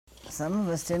some of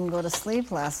us didn't go to sleep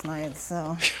last night,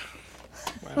 so.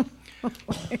 Well,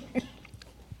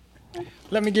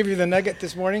 let me give you the nugget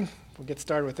this morning. We'll get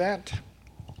started with that.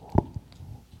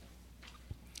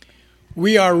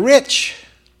 We are rich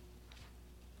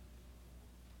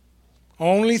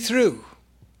only through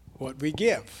what we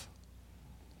give.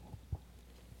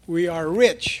 We are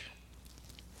rich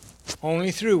only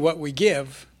through what we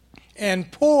give,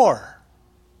 and poor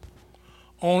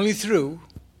only through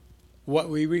what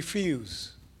we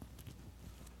refuse.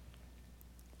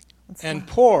 And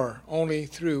poor only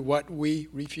through what we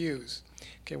refuse.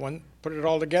 Okay, put it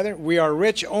all together. We are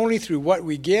rich only through what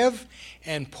we give,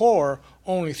 and poor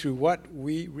only through what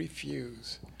we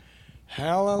refuse.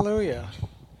 Hallelujah.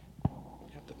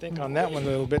 You have to think on that one a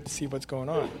little bit to see what's going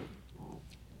on.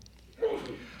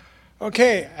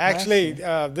 Okay, actually,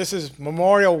 this is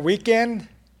Memorial Weekend.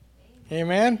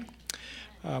 Amen.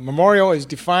 Memorial is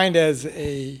defined as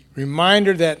a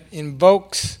reminder that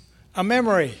invokes a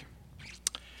memory.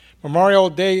 Memorial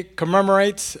Day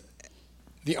commemorates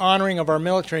the honoring of our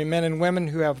military men and women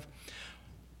who have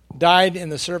died in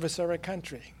the service of our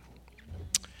country.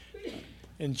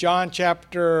 In John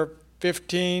chapter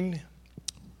 15,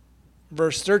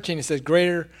 verse 13, it says,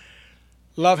 "Greater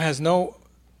love has no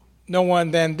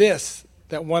one than this,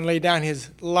 that one lay down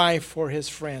his life for his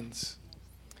friends."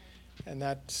 And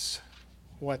that's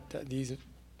what these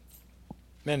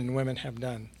men and women have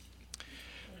done.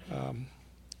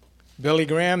 Billy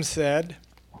Graham said,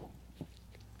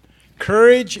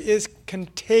 "Courage is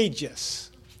contagious.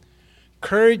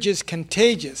 Courage is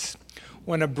contagious.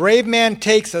 When a brave man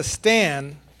takes a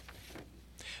stand,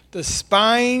 the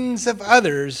spines of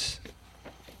others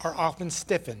are often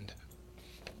stiffened."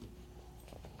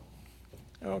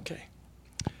 Okay.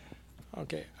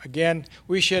 Again,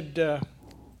 we should,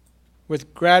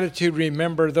 with gratitude,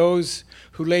 remember those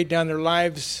who laid down their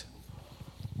lives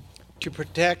to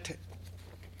protect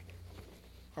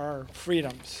our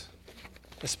freedoms,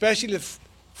 especially the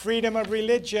freedom of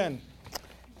religion.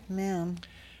 Man.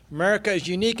 America is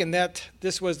unique in that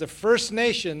this was the first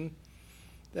nation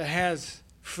that has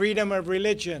freedom of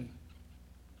religion.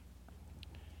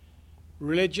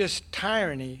 Religious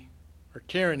tyranny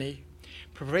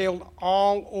prevailed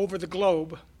all over the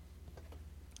globe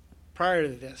prior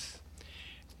to this.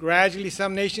 Gradually,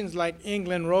 some nations like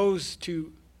England rose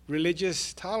to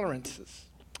religious tolerances.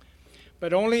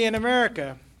 But only in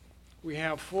America we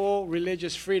have full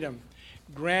religious freedom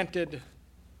granted.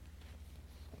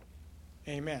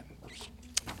 Amen.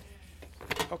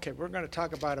 Okay, we're going to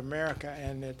talk about America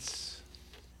and its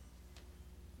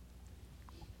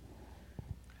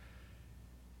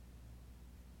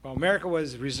America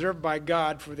was reserved by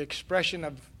God for the expression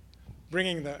of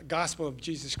bringing the gospel of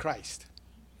Jesus Christ.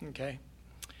 Okay?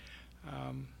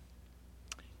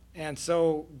 And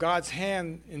so God's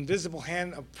hand, invisible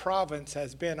hand of providence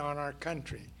has been on our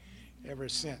country ever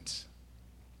since.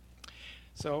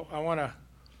 So I want to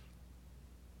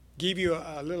give you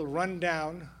a little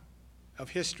rundown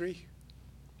of history,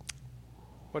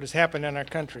 what has happened in our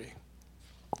country.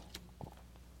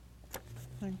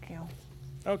 Thank you.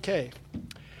 Okay.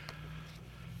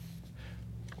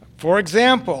 For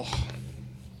example,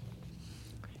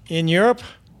 in Europe,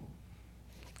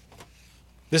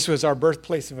 this was our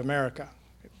birthplace of America.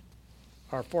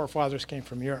 Our forefathers came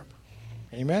from Europe.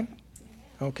 Amen?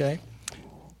 Okay.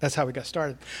 That's how we got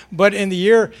started. But in the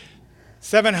year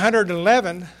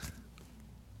 711,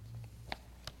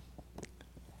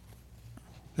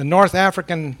 the North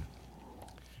African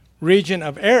region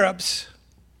of Arabs,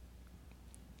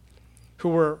 who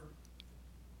were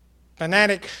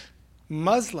fanatic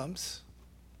Muslims,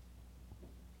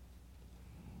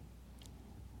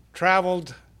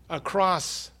 traveled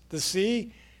across the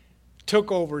sea, took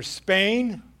over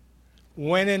Spain,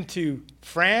 went into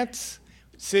France,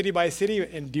 city by city,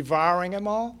 and devouring them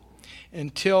all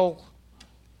until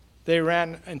they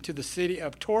ran into the city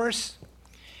of Tours,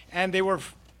 and they were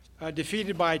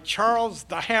defeated by Charles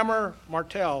the Hammer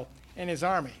Martel and his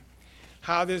army.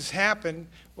 How this happened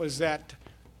was that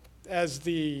as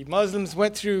the Muslims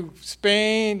went through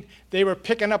Spain, they were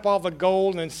picking up all the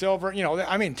gold and silver,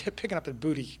 picking up the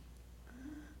booty.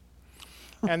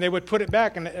 And they would put it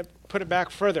back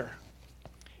further.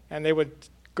 And they would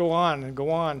go on and go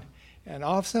on. And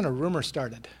all of a sudden a rumor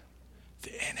started.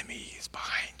 The enemy is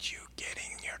behind you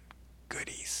getting your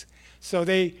goodies. So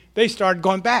they started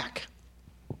going back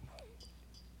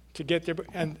to get their,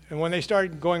 and when they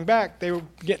started going back, they were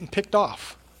getting picked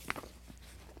off.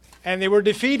 And they were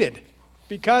defeated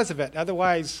because of it.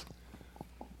 Otherwise,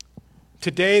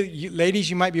 today,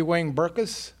 ladies, you might be wearing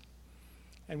burqas,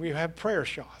 and we have prayer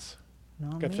shawls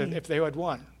if they had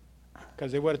won,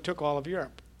 because they would have took all of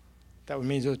Europe. That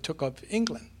means it took up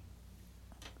England.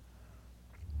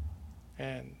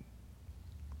 And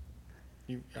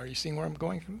are you seeing where I'm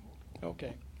going through?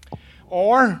 Okay.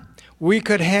 Or we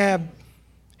could have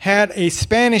had a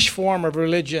Spanish form of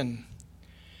religion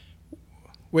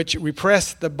which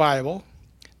repressed the Bible,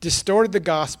 distorted the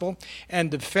gospel, and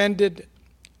defended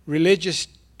religious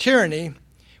tyranny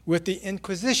with the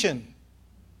Inquisition.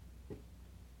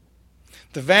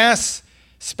 The vast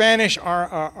Spanish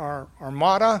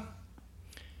armada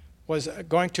was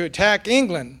going to attack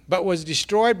England, but was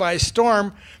destroyed by a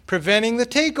storm, preventing the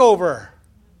takeover.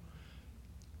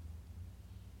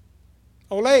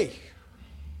 Olé.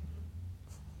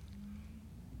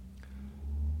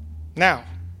 Now,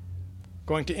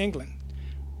 going to England.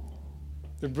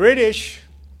 The British,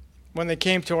 when they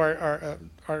came to our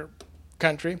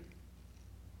country,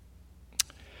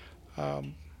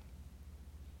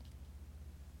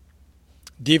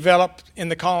 developed in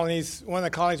the colonies. One of the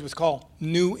colonies was called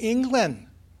New England.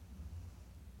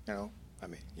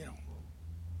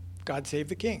 God save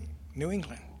the king, New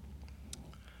England.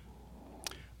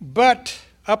 But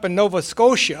up in Nova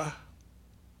Scotia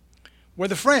were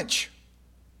the French.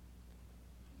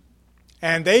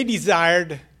 And they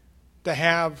desired to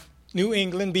have New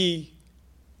England be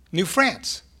New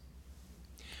France.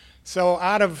 So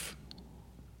out of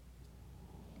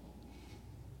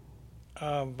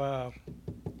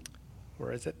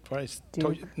where is it?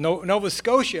 Nova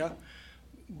Scotia,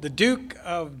 the Duke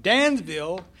of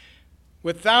Dansville,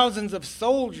 with thousands of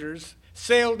soldiers,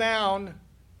 sailed down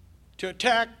to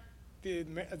attack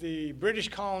the British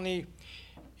colony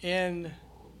in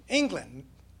England,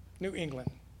 New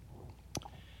England.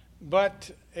 But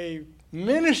a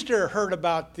minister heard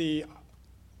about the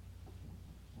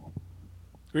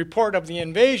report of the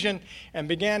invasion and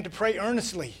began to pray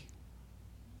earnestly.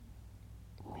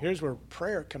 Here's where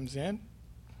prayer comes in.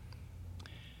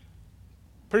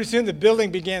 Pretty soon the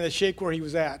building began to shake where he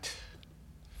was at.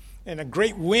 And a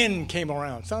great wind came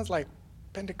around. Sounds like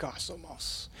Pentecost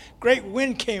almost. Great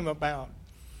wind came about.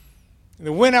 And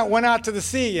the wind went out to the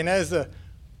sea, and as the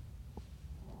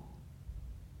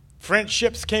French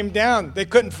ships came down, they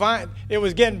couldn't find, it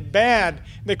was getting bad.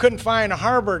 They couldn't find a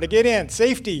harbor to get in,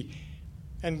 safety.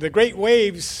 And the great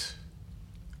waves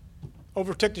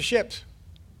overtook the ships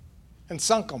and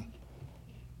sunk them.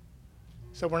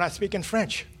 So we're not speaking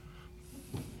French.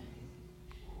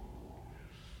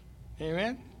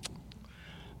 Amen?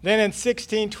 Then in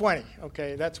 1620,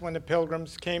 okay, that's when the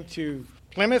Pilgrims came to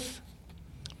Plymouth.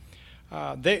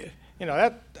 That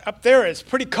up there is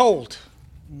pretty cold.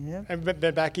 Yep. I've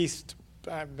been back east.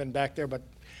 I've been back there, but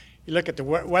you look at the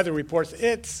weather reports,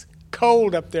 it's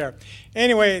cold up there.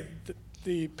 Anyway,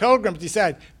 the Pilgrims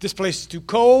decided, this place is too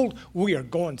cold, we are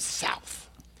going south.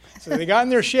 So they got in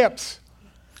their ships.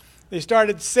 They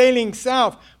started sailing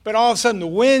south, but all of a sudden the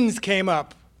winds came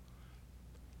up.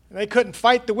 And they couldn't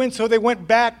fight the wind, so they went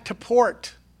back to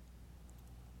port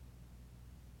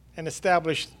and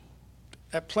established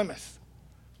at Plymouth.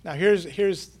 Now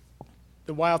here's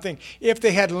the wild thing. If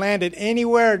they had landed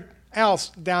anywhere else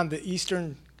down the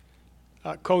eastern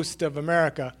coast of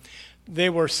America, they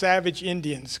were savage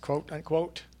Indians, quote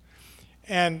unquote.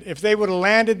 And if they would have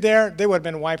landed there, they would have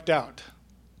been wiped out.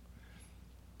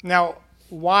 Now,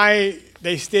 why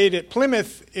they stayed at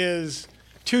Plymouth is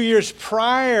 2 years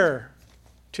prior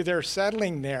to their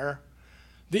settling there,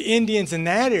 the Indians in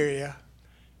that area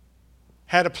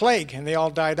had a plague and they all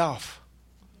died off.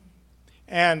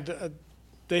 And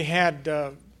they had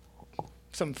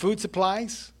some food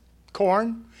supplies,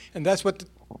 corn, and that's what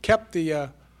kept the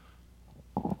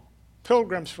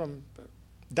Pilgrims from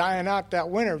dying out that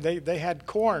winter. They had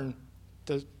corn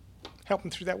to help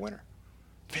them through that winter.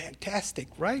 Fantastic,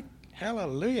 right?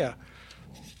 Hallelujah.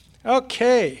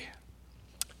 Okay.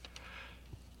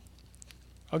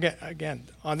 Again,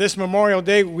 on this Memorial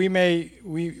Day,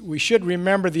 we should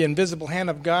remember the invisible hand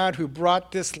of God who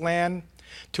brought this land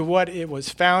to what it was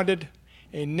founded,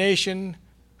 a nation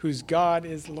whose God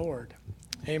is Lord.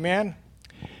 Amen?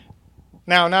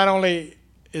 Now, not only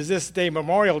is this day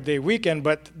Memorial Day weekend,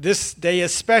 but this day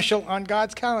is special on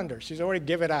God's calendar. She's already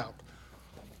given it out.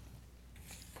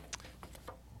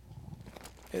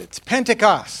 It's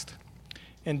Pentecost.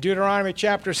 In Deuteronomy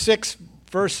chapter 6,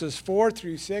 verses 4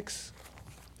 through 6.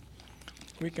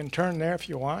 We can turn there if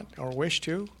you want or wish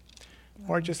to,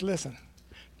 or just listen.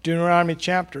 Deuteronomy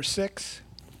chapter 6,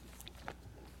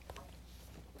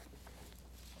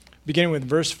 beginning with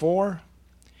verse 4.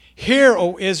 Hear,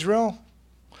 O Israel,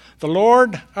 the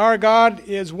Lord our God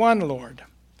is one Lord.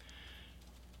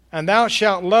 And thou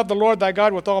shalt love the Lord thy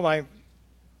God with all thy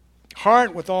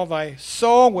heart, with all thy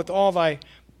soul, with all thy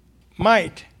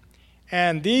might,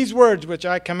 And these words which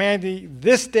I command thee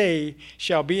this day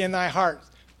shall be in thy heart.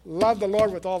 Love the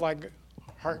Lord with all thy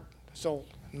heart, soul,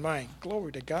 and mind.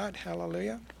 Glory to God.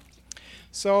 Hallelujah.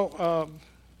 So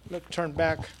let's turn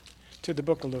back to the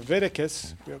book of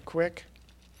Leviticus real quick,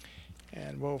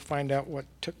 and we'll find out what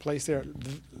took place there.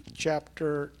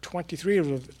 Chapter 23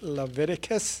 of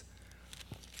Leviticus.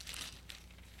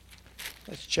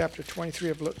 That's chapter 23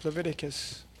 of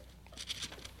Leviticus.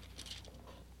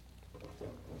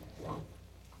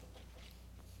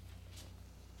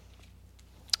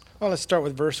 Well, let's start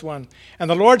with verse 1. And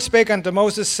the Lord spake unto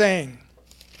Moses, saying,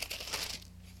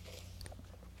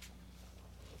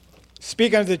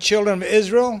 Speak unto the children of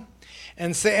Israel,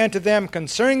 and say unto them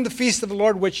concerning the feast of the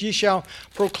Lord, which ye shall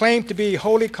proclaim to be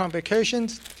holy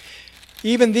convocations,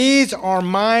 even these are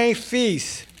my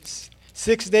feasts.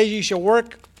 6 days ye shall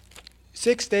work,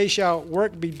 6 days shall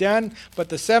work be done, but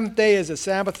the seventh day is a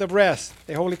Sabbath of rest,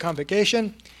 a holy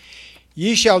convocation.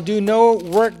 Ye shall do no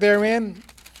work therein.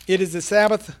 It is the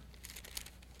Sabbath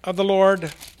of the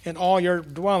Lord in all your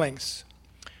dwellings.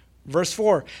 Verse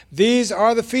 4, These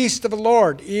are the feasts of the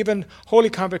Lord, even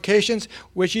holy convocations,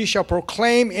 which ye shall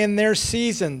proclaim in their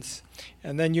seasons.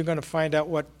 And then you're going to find out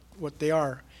what they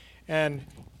are. And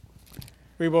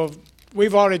we've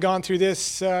already gone through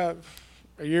this a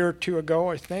year or two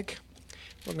ago, I think.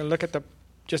 We're going to look at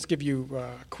just give you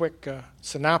a quick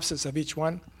synopsis of each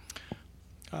one.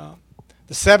 The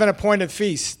 7 appointed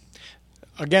feasts.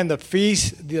 Again, the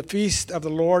feast of the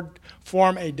Lord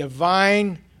form a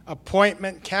divine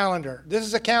appointment calendar. This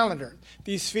is a calendar.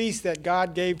 These feasts that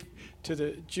God gave to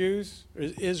the Jews, or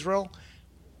Israel,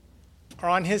 are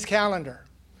on his calendar.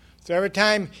 So every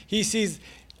time he sees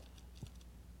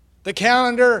the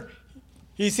calendar,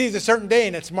 he sees a certain day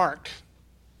and it's marked.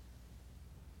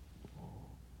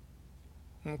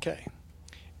 Okay.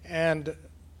 And,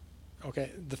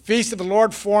 the feast of the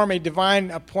Lord form a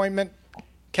divine appointment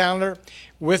calendar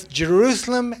with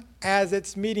Jerusalem as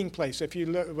its meeting place. So if you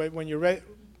look, when you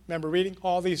remember reading,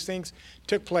 all these things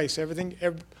took place. Everything,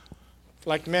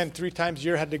 like men 3 times a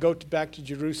year had to go back to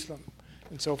Jerusalem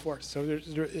and so forth. So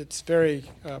it's very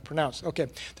pronounced. Okay,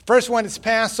 the first one is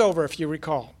Passover, if you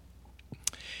recall.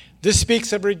 This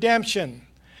speaks of redemption.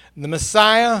 The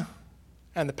Messiah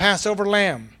and the Passover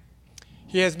lamb.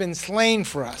 He has been slain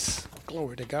for us.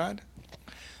 Glory to God.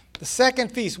 The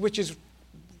second feast, which is a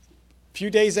few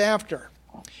days after,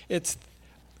 it's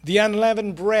the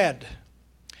unleavened bread.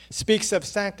 Speaks of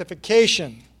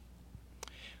sanctification.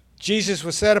 Jesus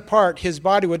was set apart. His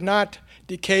body would not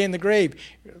decay in the grave.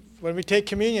 When we take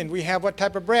communion, we have what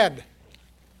type of bread?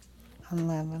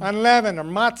 Unleavened. Unleavened, or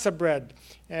matzah bread.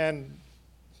 And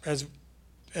as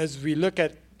we look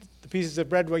at the pieces of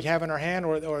bread we have in our hand,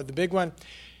 or the big one,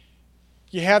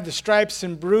 you have the stripes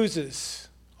and bruises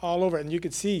all over it. And you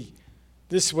could see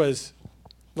this was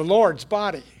the Lord's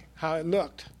body, how it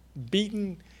looked.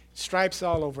 Beaten, stripes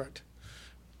all over it.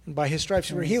 And by his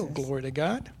stripes we were healed. Glory to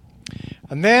God.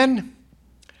 And then,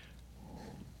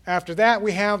 after that,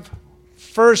 we have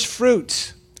first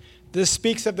fruits. This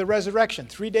speaks of the resurrection.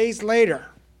 3 days later,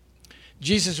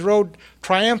 Jesus rode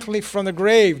triumphantly from the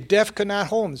grave. Death could not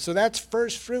hold him. So that's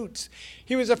first fruits.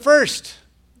 He was the first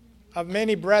of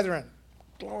many brethren.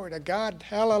 Glory to God.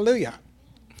 Hallelujah.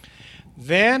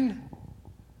 Then,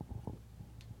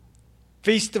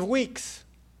 Feast of Weeks,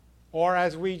 or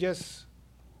as we just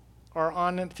are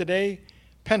on it today,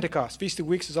 Pentecost. Feast of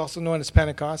Weeks is also known as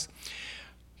Pentecost.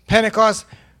 Pentecost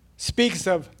speaks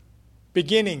of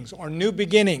beginnings or new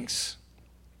beginnings.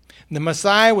 The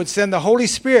Messiah would send the Holy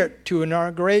Spirit to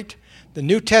inaugurate the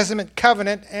New Testament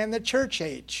covenant and the church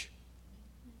age.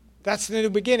 That's the new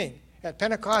beginning. At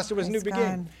Pentecost, there was a new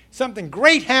beginning. Something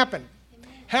great happened.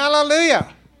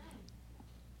 Hallelujah.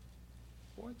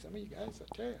 Boy, some of you guys,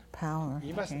 I tell you. Power.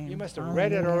 You must have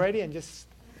read it already and just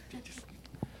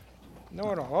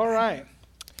know it all. All right.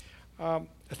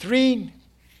 Let's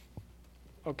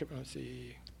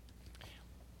see.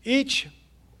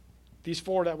 These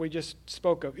 4 that we just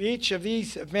spoke of, each of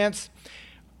these events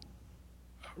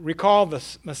recall the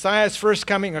Messiah's first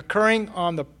coming occurring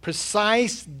on the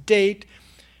precise date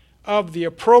of the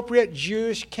appropriate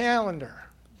Jewish calendar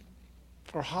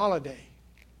for holiday.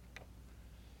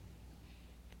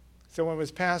 So when it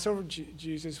was Passover,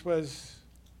 Jesus was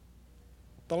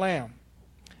the lamb.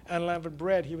 Unleavened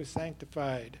bread, he was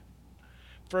sanctified.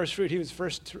 First fruit, he was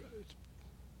first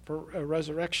for a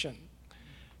resurrection.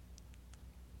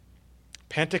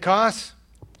 Pentecost,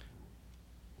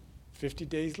 50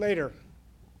 days later,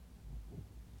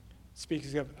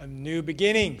 speaks of new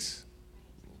beginnings.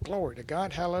 Glory to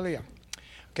God. Hallelujah.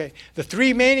 Okay, the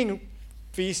 3 remaining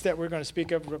feasts that we're going to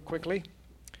speak of real quickly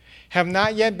have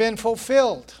not yet been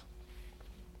fulfilled.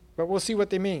 but we'll see what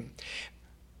they mean.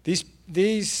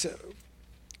 These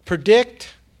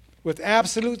predict with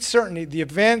absolute certainty the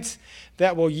events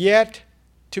that will yet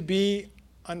to be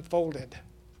unfolded.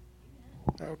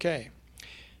 Okay.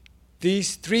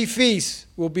 These three feasts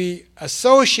will be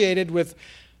associated with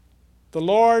the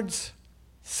Lord's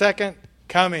second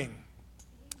coming.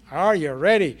 Are you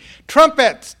ready?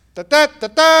 Trumpets!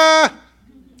 Da-da-da-da!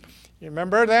 You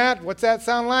remember that? What's that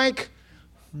sound like?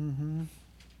 Mm-hmm.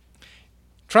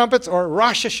 Trumpets, or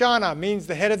Rosh Hashanah, means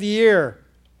the head of the year.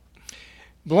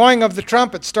 Blowing of the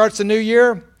trumpet starts the new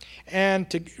year, and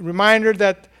to reminder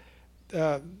that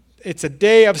it's a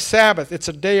day of Sabbath. It's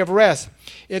a day of rest.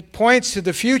 It points to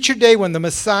the future day when the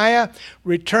Messiah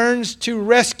returns to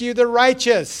rescue the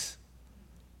righteous.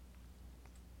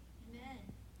 Amen.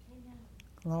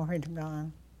 Glory to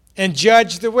God. And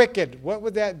judge the wicked. What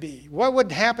would that be? What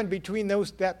would happen between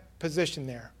that position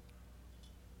there?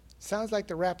 Sounds like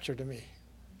the rapture to me.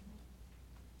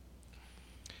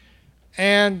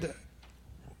 And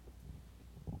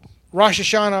Rosh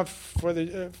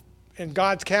Hashanah in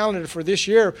God's calendar for this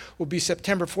year will be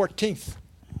September 14th.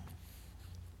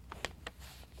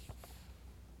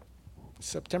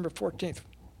 September 14th.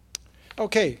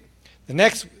 Okay, the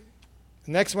next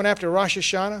one after Rosh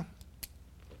Hashanah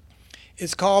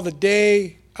is called the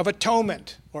Day of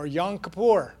Atonement, or Yom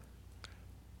Kippur.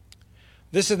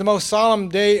 This is the most solemn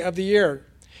day of the year.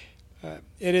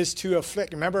 It is to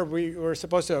afflict. Remember, we were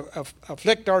supposed to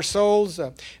afflict our souls.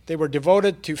 They were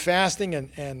devoted to fasting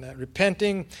and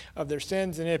repenting of their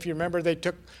sins. And if you remember, they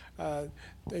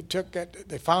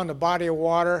found a body of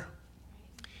water,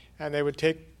 and they would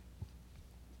take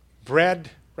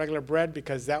bread, regular bread,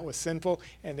 because that was sinful,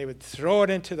 and they would throw it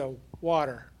into the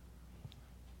water.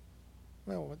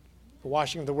 Well, the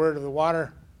washing of the word of the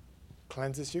water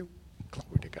cleanses you.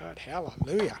 Glory to God.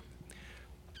 Hallelujah.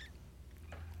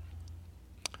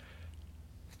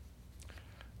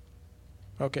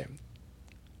 Okay.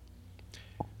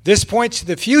 This points to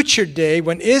the future day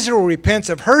when Israel repents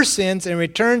of her sins and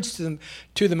returns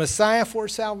to the Messiah for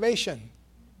salvation.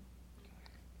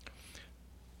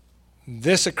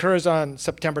 This occurs on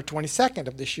September 22nd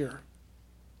of this year.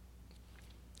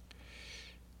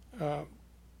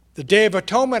 The Day of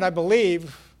Atonement, I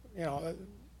believe,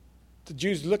 the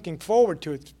Jews looking forward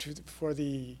to it for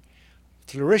the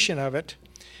flourishing of it,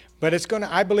 but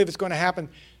I believe it's going to happen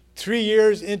 3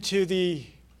 years into the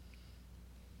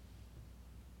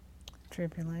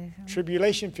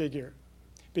tribulation figure,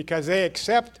 because they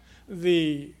accept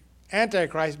the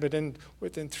Antichrist, but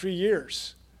within 3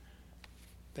 years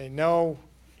they know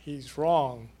he's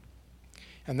wrong,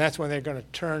 and that's when they're going to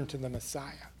turn to the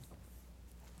Messiah.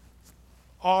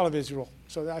 All of Israel.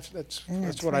 So that's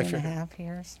what I figured. 3.5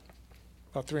 years.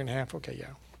 About 3.5. Okay,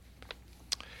 yeah.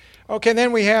 Okay,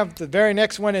 then we have the very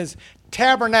next one is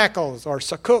Tabernacles, or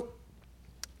Sukkot.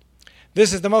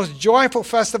 This is the most joyful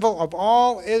festival of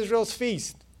all Israel's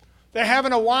feasts. They're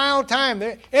having a wild time.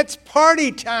 It's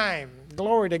party time.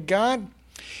 Glory to God.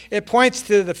 It points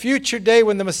to the future day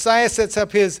when the Messiah sets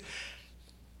up his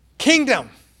kingdom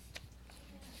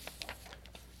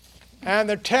and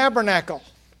the tabernacle,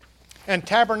 and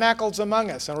tabernacles among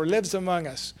us, or lives among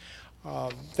us.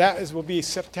 Will be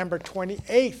September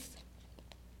 28th.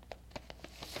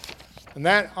 And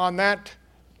that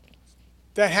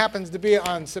happens to be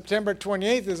on September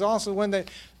 28th is also when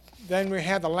then we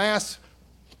have the last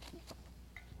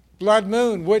blood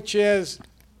moon, which is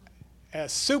a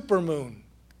super moon.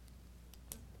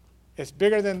 It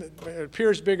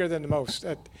appears bigger than the most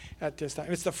at this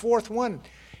time. It's the fourth one,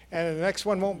 and the next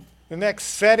one won't. The next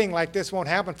setting like this won't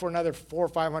happen for another 400 or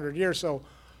 500 years. So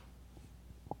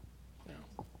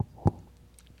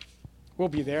we'll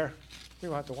be there. We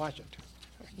won't have to watch it.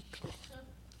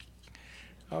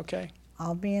 Okay.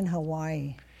 I'll be in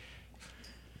Hawaii.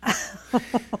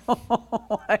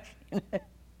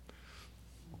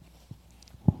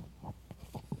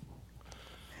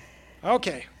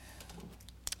 Okay.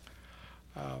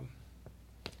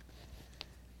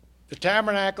 The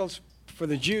tabernacles for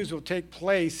the Jews will take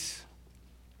place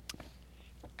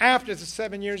after the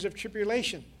 7 years of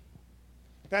tribulation.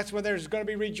 That's when there's going to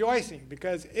be rejoicing,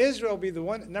 because Israel will be the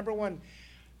number one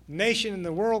nation in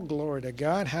the world. Glory to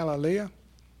God. Hallelujah.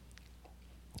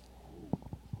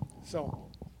 So,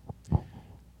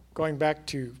 going back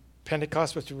to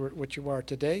Pentecost, which you are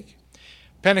today.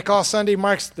 Pentecost Sunday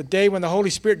marks the day when the Holy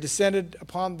Spirit descended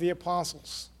upon the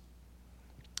apostles.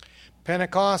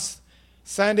 Pentecost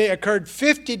Sunday occurred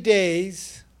 50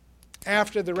 days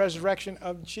after the resurrection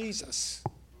of Jesus.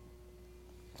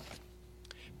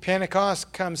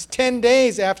 Pentecost comes 10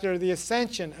 days after the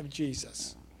ascension of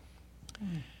Jesus.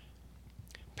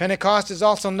 Pentecost is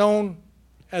also known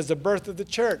as the birth of the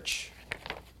church.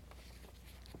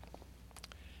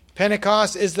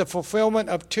 Pentecost is the fulfillment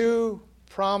of two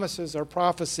promises or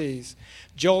prophecies.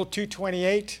 Joel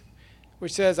 2:28,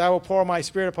 which says, I will pour my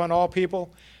spirit upon all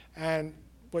people. And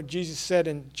what Jesus said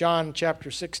in John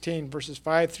chapter 16, verses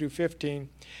 5 through 15,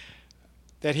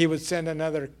 that he would send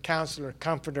another counselor,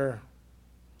 comforter,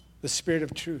 the Spirit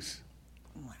of truth.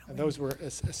 And those were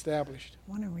established.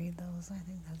 I want to read those. I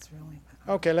think that's really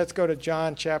Okay, let's go to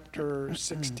John chapter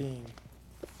 16.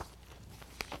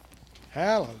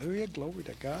 Hallelujah, glory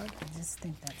to God. I just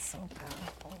think that's so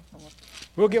powerful.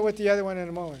 We'll get with the other one in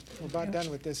a moment. We're about done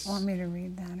with this. Want me to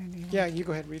read that or do you Yeah, you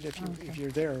go ahead and read it if Okay.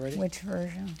 you're there already. Which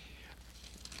version?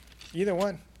 Either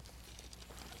one.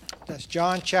 That's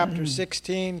John chapter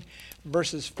 16,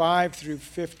 verses 5 through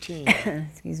 15.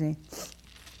 Excuse me.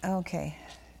 Okay.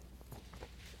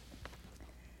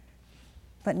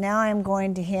 But now I am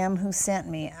going to him who sent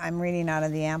me. I'm reading out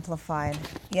of the Amplified.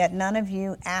 Yet none of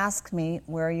you ask me,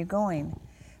 where are you going?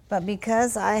 But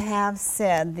because I have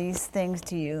said these things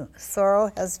to you,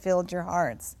 sorrow has filled your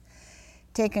hearts,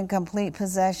 taken complete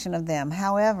possession of them.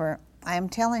 However, I am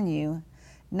telling you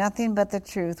nothing but the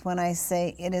truth when I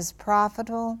say it is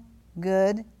profitable,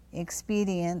 good,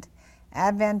 expedient,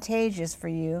 advantageous for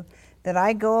you that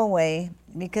I go away,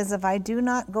 because if I do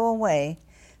not go away,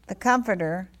 the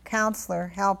Comforter, Counselor,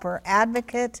 Helper,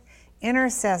 Advocate,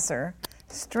 Intercessor,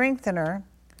 Strengthener,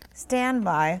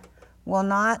 Standby will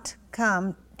not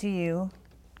come to you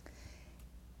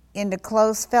into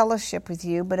close fellowship with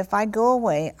you, but if I go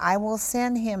away, I will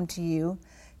send him to you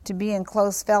to be in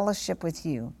close fellowship with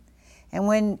you. And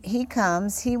when he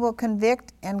comes, he will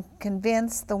convict and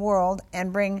convince the world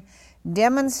and bring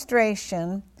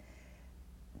demonstration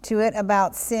to it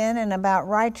about sin and about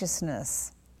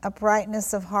righteousness,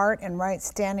 uprightness of heart and right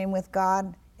standing with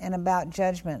God, and about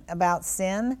judgment, about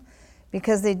sin,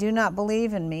 because they do not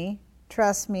believe in me,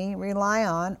 trust me, rely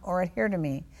on, or adhere to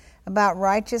me, about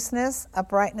righteousness,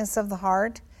 uprightness of the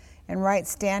heart, and right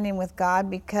standing with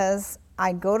God, because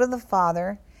I go to the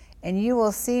Father, and you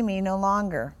will see me no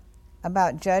longer,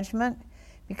 about judgment,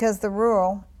 because the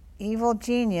rural, evil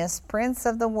genius, prince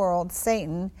of the world,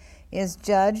 Satan, is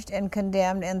judged and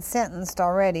condemned and sentenced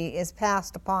already, is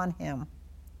passed upon him.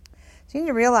 So you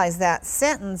need to realize that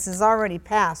sentence is already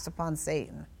passed upon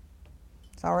Satan.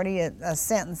 It's already a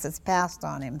sentence that's passed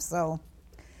on him. So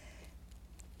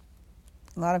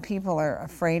a lot of people are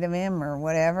afraid of him or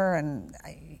whatever, and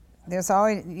there's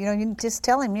always, you just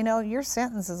tell him, your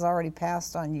sentence is already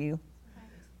passed on you.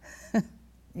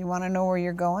 You want to know where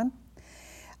you're going?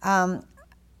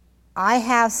 I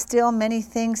have still many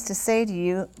things to say to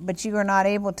you, but you are not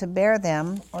able to bear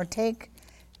them or take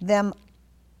them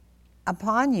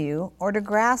upon you or to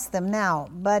grasp them now.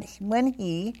 But when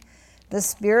he, the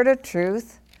Spirit of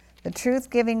truth, the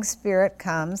truth-giving Spirit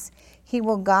comes, he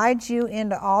will guide you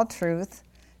into all truth,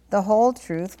 the whole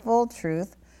truth, full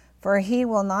truth, for he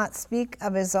will not speak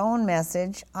of his own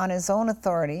message on his own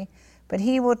authority, but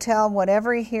he will tell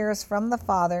whatever he hears from the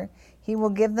Father. He will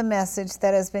give the message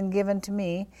that has been given to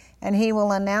me, and he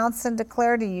will announce and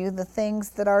declare to you the things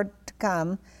that are to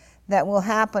come, that will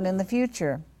happen in the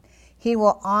future. He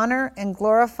will honor and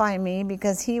glorify me,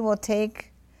 because he will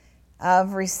take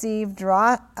of, receive,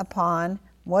 draw upon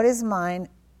what is mine,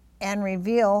 and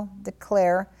reveal,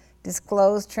 declare,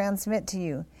 disclose, transmit to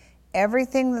you.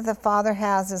 Everything that the Father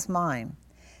has is mine.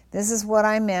 This is what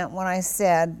I meant when I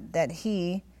said that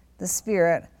he, the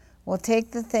Spirit, will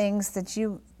take the things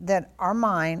that are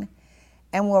mine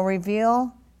and will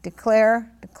reveal,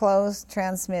 declare, disclose,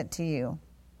 transmit to you.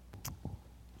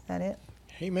 Is that it?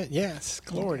 Amen. Yes,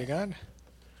 glory to God.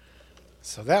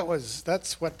 So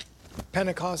that's what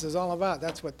Pentecost is all about.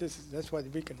 That's what this is. That's what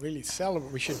we can really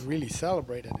celebrate. We should really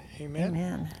celebrate it. Amen.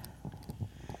 Amen.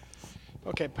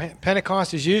 Okay,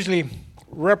 Pentecost is usually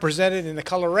represented in the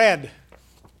color red,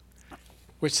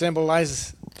 which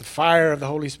symbolizes the fire of the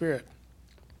Holy Spirit.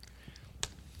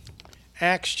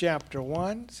 Acts chapter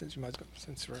 1, since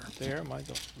we're there, might as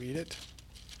well read it.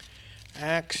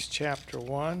 Acts chapter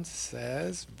 1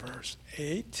 says, verse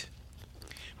 8,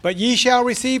 "But ye shall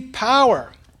receive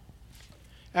power.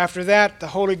 After that the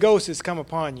Holy Ghost is come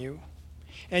upon you,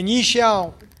 and ye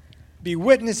shall be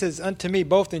witnesses unto me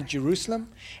both in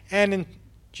Jerusalem and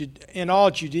in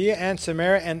all Judea and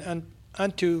Samaria and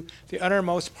unto the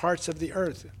uttermost parts of the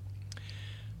earth."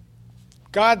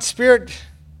 God's Spirit,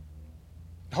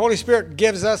 the Holy Spirit,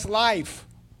 gives us life.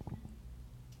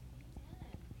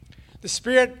 The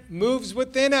Spirit moves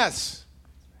within us.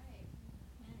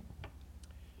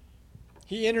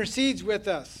 He intercedes with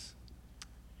us.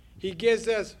 He gives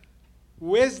us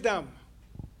wisdom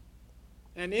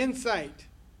and insight.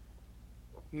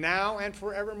 now and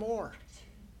forevermore.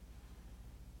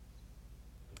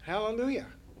 Hallelujah.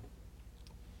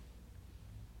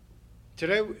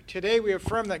 Today we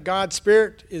affirm that God's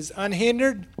Spirit is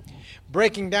unhindered,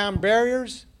 breaking down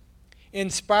barriers,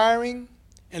 inspiring,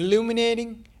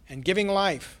 illuminating, and giving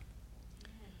life.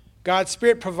 God's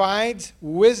Spirit provides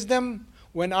wisdom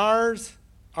when our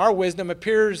wisdom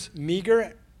appears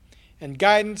meager, and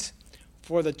guidance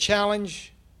for the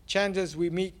challenges we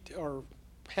meet or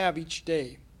have each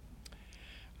day.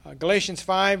 Galatians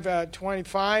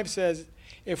 5:25 says,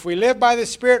 "If we live by the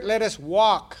Spirit, let us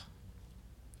walk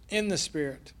in the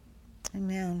Spirit."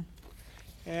 Amen.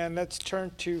 And let's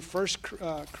turn to 1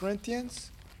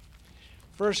 Corinthians.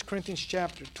 1 Corinthians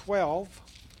chapter 12.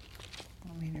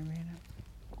 Want me to read it?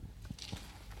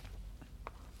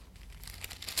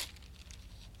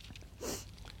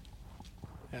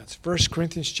 That's 1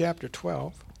 Corinthians chapter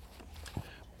 12,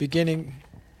 beginning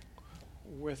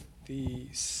with the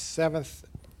 7th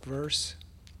verse.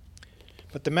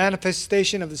 "But the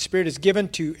manifestation of the Spirit is given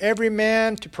to every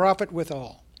man to profit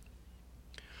withal.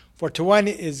 For to one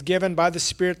is given by the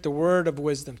Spirit the word of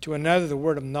wisdom, to another the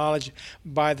word of knowledge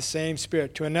by the same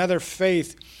Spirit, to another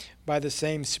faith by the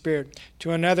same Spirit,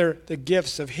 to another the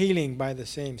gifts of healing by the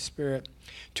same Spirit,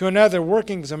 to another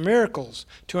workings of miracles,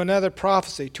 to another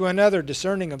prophecy, to another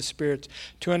discerning of spirits,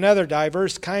 to another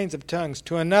diverse kinds of tongues,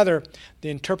 to another the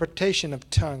interpretation of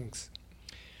tongues.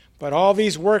 But all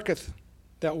these worketh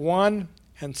that one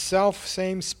and self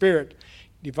same Spirit,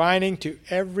 dividing to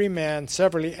every man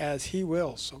severally as he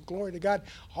wills." So glory to God.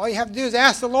 All you have to do is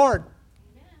ask the Lord.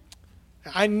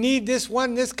 Amen. I need this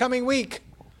one this coming week.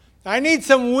 I need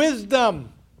some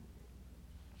wisdom.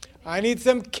 I need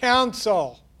some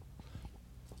counsel.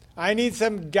 I need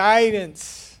some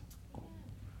guidance.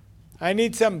 I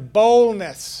need some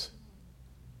boldness.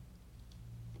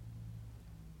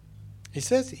 He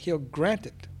says he'll grant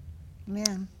it.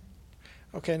 Amen.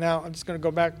 Okay, now I'm just going to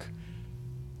go back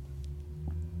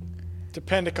to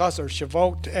Pentecost or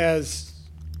Shavuot as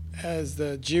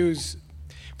the Jews.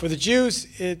 For the Jews,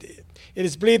 it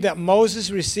is believed that Moses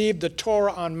received the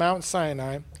Torah on Mount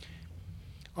Sinai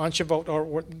on Shavuot,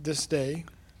 or this day,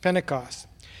 Pentecost.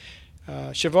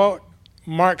 Shavuot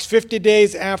marks 50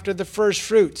 days after the first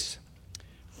fruits.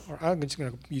 Or I'm just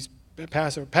going to use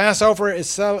Passover. Passover is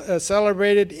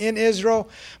celebrated in Israel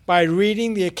by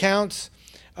reading the accounts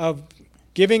of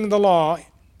giving the law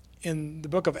in the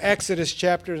book of Exodus,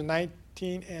 chapters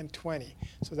 19 and 20.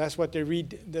 So that's what they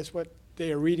read. That's what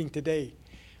they are reading today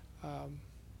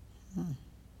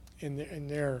in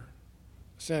their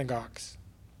synagogues.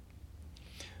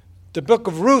 The book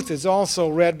of Ruth is also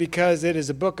read because it is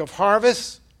a book of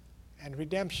harvest and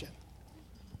redemption.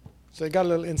 So they got a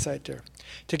little insight there.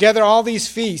 Together, all these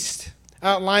feasts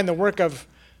outline the work of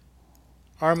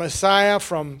our Messiah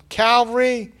from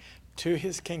Calvary to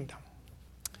his kingdom.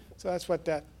 So that's what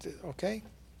that, okay?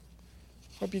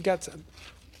 Hope you got some.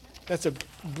 That's a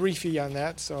briefie on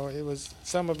that. So it was,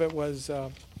 some of it was,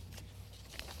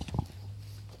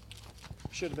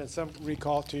 should have been some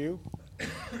recall to you.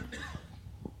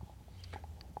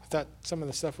 I thought some of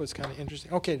the stuff was kind of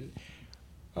interesting. Okay,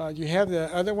 you have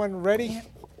the other one ready? Yep.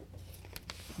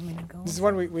 I'm gonna go. This is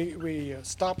one we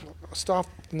stopped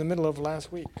in the middle of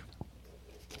last week.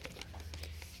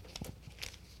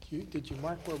 Did you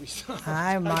mark where we stopped?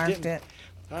 I marked it.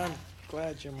 I'm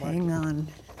glad you marked Hang it. on.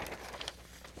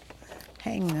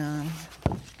 Hang on.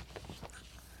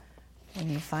 When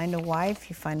you find a wife,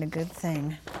 you find a good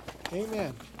thing.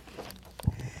 Amen.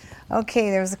 Okay,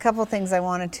 there was a couple things I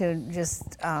wanted to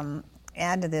just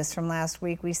add to this from last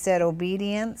week. We said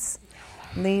obedience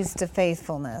leads to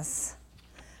faithfulness.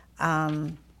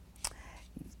 Another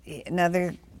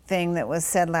thing that was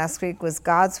said last week was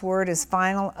God's word is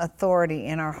final authority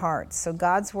in our hearts. So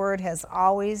God's word has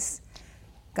always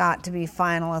got to be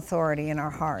final authority in our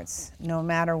hearts, no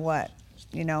matter what.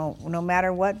 You know, no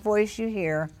matter what voice you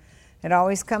hear, it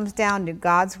always comes down to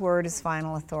God's word is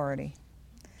final authority.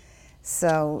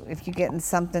 So if you're getting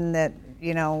something that,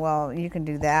 you know, well, you can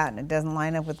do that and it doesn't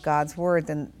line up with God's word,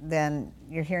 then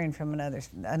you're hearing from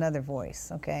another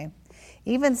voice, okay?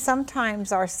 Even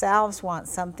sometimes ourselves want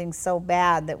something so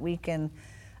bad that we can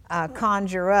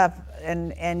conjure up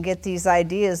and get these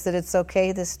ideas that it's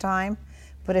okay this time.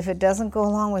 But if it doesn't go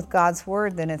along with God's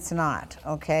word, then it's not,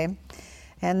 okay?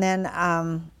 And then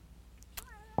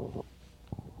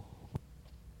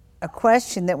a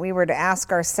question that we were to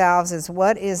ask ourselves is,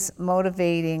 what is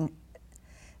motivating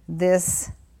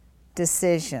this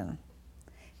decision?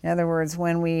 In other words,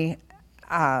 when we,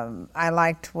 I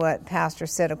liked what Pastor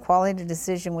said, a quality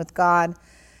decision with God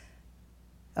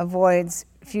avoids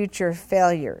future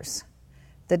failures.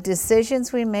 The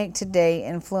decisions we make today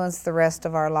influence the rest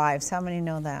of our lives. How many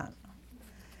know that?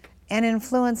 And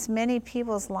influence many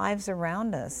people's lives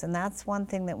around us. And that's one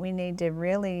thing that we need to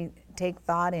really take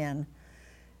thought in.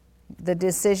 The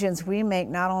decisions we make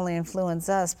not only influence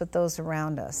us, but those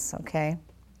around us, okay?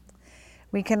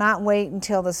 We cannot wait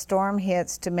until the storm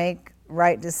hits to make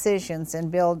right decisions and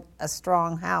build a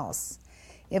strong house.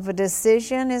 If a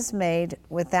decision is made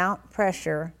without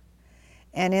pressure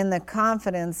and in the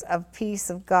confidence of peace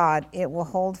of God, it will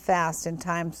hold fast in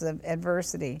times of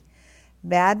adversity.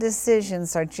 Bad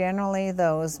decisions are generally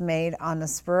those made on the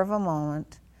spur of a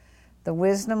moment. The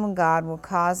wisdom of God will not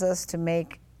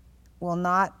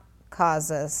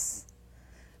cause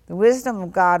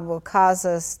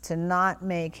us to not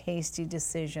make hasty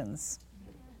decisions.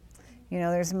 You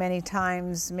know, there's many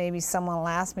times maybe someone will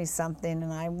ask me something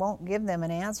and I won't give them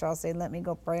an answer. I'll say, let me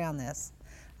go pray on this.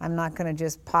 I'm not going to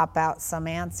just pop out some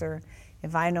answer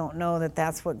if I don't know that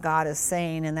that's what God is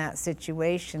saying in that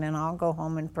situation. And I'll go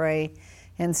home and pray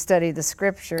and study the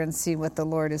scripture and see what the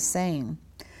Lord is saying.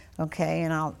 Okay,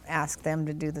 and I'll ask them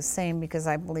to do the same because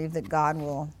I believe that God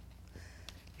will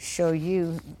show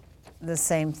you the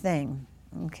same thing.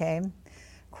 Okay?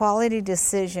 Quality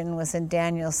decision was in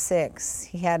Daniel 6.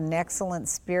 He had an excellent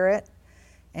spirit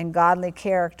and godly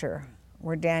character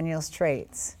were Daniel's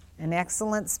traits. An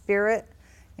excellent spirit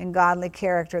and godly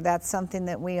character, that's something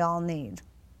that we all need.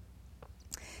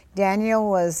 Daniel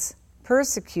was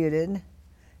persecuted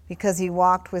because he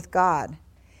walked with God.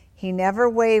 He never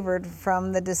wavered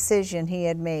from the decision he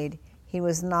had made. He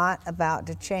was not about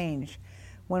to change.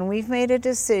 When we've made a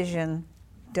decision,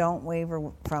 don't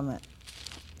waver from it.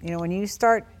 You know, when you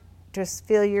start to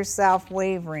feel yourself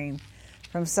wavering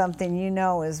from something you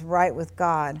know is right with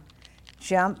God,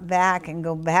 jump back and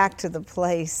go back to the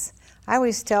place. I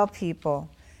always tell people,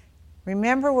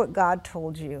 remember what God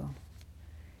told you.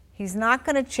 He's not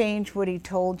going to change what he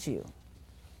told you.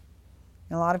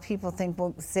 And a lot of people think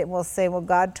will say, well,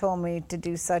 God told me to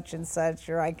do such and such,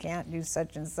 or I can't do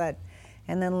such and such.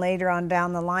 And then later on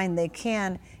down the line they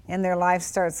can, and their life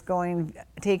starts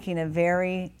taking a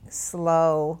very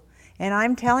slow, and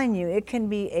I'm telling you, it can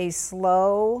be a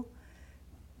slow,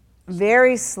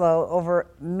 very slow,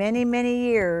 over many, many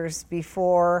years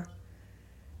before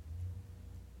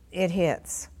it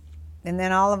hits. And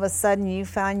then all of a sudden you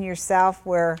find yourself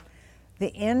where the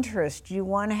interest you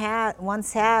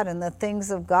once had in the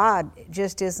things of God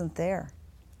just isn't there.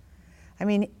 I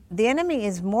mean, the enemy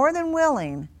is more than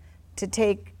willing to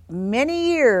take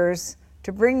many years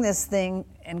to bring this thing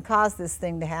and cause this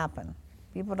thing to happen.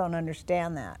 People don't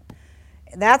understand that.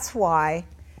 That's why,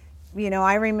 you know,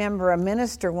 I remember a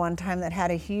minister one time that had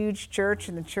a huge church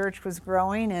and the church was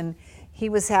growing and he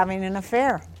was having an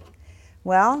affair.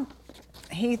 Well,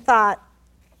 he thought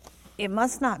it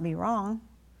must not be wrong,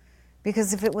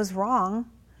 because if it was wrong,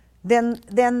 then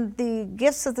the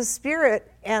gifts of the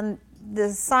Spirit and the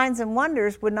signs and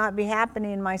wonders would not be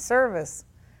happening in my service.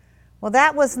 Well,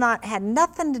 that had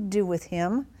nothing to do with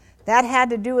him. That had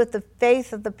to do with the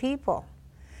faith of the people.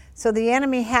 So the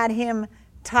enemy had him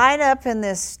tied up in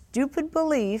this stupid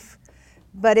belief,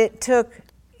 but it took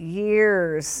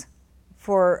years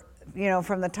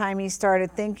from the time he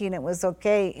started thinking it was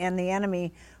okay, and the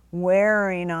enemy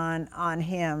wearing on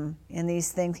him in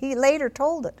these things. He later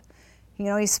told it. You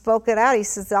know, he spoke it out. He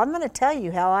says, I'm going to tell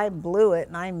you how I blew it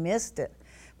and I missed it.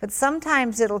 But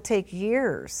sometimes it'll take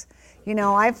years. You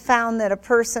know, I've found that a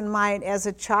person might, as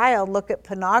a child, look at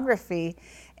pornography,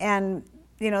 and,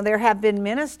 you know, there have been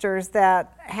ministers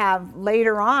that have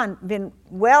later on been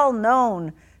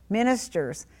well-known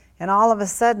ministers, and all of a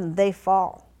sudden they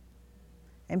fall.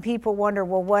 And people wonder,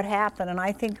 well, what happened? And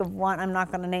I think of one, I'm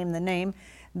not going to name the name,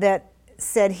 that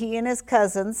said he and his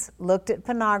cousins looked at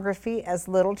pornography as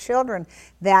little children.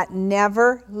 That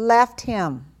never left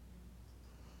him.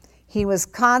 He was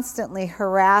constantly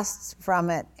harassed from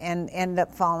it and ended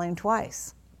up falling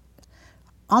twice.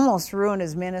 Almost ruined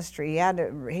his ministry.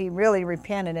 He really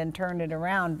repented and turned it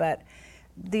around. But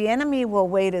the enemy will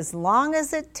wait as long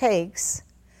as it takes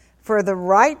for the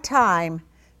right time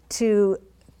to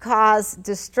cause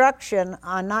destruction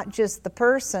on not just the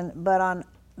person, but on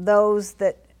those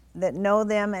that know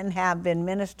them and have been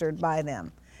ministered by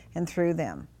them and through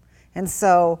them. And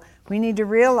so we need to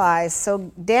realize,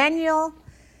 so Daniel,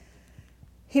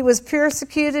 he was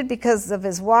persecuted because of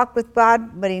his walk with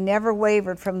God, but he never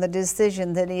wavered from the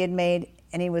decision that he had made,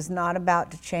 and he was not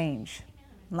about to change.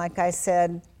 Like I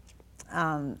said,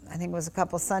 I think it was a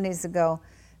couple Sundays ago,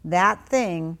 that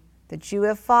thing that you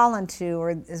have fallen to,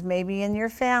 or is maybe in your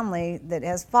family that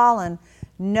has fallen,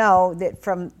 know that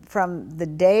from the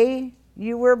day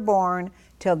you were born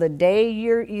till the day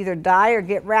you either die or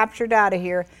get raptured out of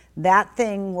here, that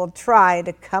thing will try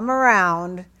to come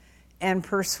around and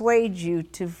persuade you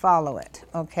to follow it,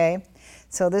 okay?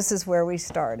 So this is where we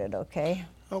started, okay?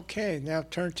 Okay, now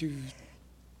turn to,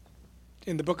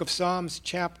 in the book of Psalms,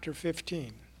 chapter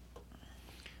 15.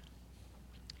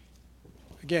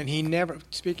 Again, he never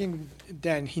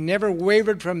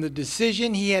wavered from the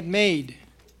decision he had made.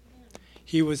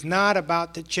 He was not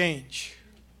about to change.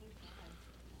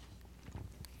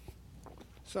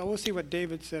 So we'll see what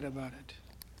David said about it.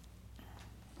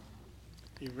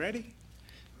 You ready?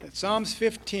 That's Psalms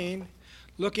 15,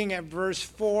 looking at verse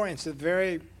 4, and it's the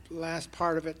very last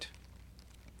part of it.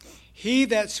 He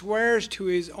that swears to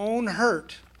his own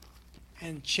hurt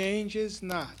and changes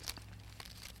not.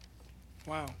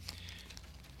 Wow.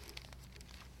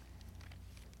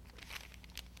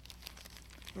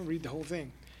 I'll read the whole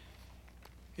thing.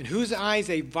 In whose eyes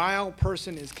a vile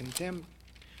person is contemned,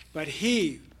 but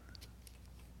he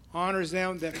honors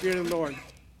them that fear the Lord.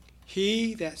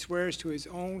 He that swears to his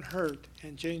own hurt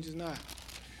and changes not.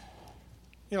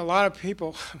 You know, a lot of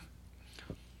people,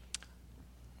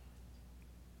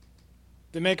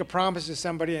 they make a promise to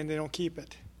somebody and they don't keep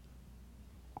it.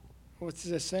 What's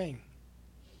this saying?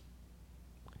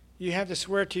 You have to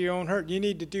swear to your own hurt. You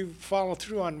need to follow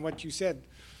through on what you said.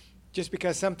 Just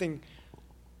because something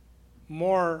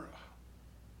more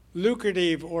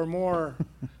lucrative or more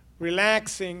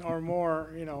relaxing or more,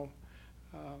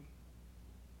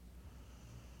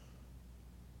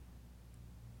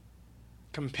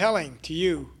 compelling to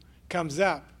you comes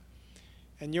up,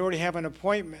 and you already have an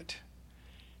appointment.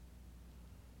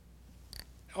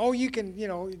 Oh, you can,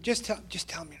 just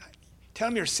tell me. Tell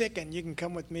me you're sick and you can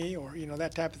come with me, or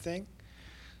that type of thing.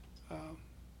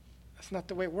 That's not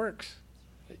the way it works.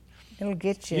 It'll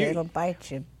get you. It'll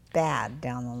bite you bad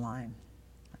down the line.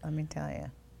 Let me tell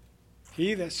you.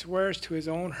 He that swears to his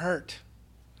own hurt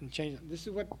and changes. This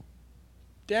is what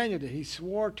Daniel did. He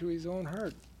swore to his own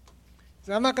hurt. He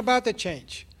said, I'm not about to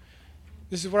change.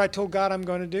 This is what I told God I'm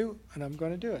going to do, and I'm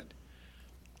going to do it.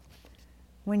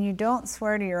 When you don't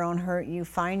swear to your own hurt, you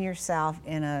find yourself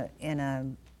in a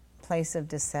place of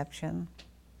deception.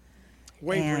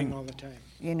 Wavering all the time.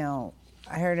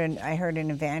 I heard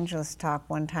an evangelist talk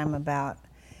one time about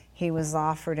he was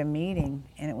offered a meeting,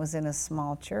 and it was in a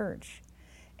small church.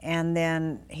 And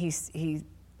then he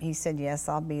said, yes,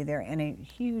 I'll be there, in a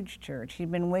huge church.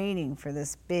 He'd been waiting for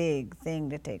this big thing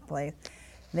to take place.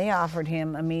 They offered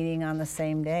him a meeting on the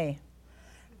same day.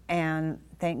 And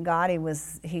thank God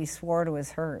he swore to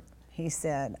his hurt. He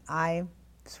said, I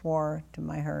swore to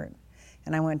my hurt.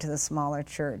 And I went to the smaller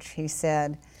church. He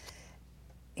said,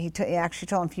 he actually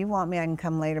told him, if you want me, I can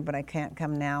come later, but I can't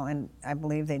come now. And I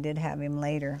believe they did have him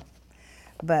later.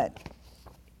 But,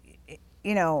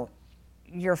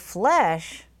 your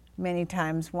flesh many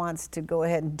times wants to go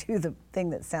ahead and do the thing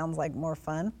that sounds like more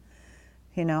fun,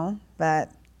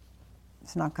 but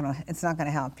it's not gonna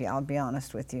help you. I'll be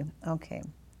honest with you. Okay,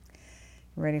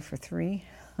 ready for 3?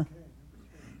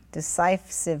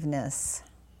 Decisiveness.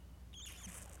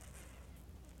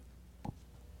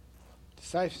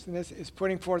 Decisiveness is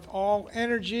putting forth all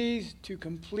energies to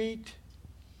complete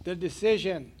the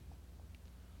decision.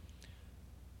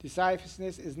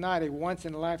 Decisiveness is not a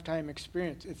once-in-a-lifetime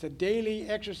experience. It's a daily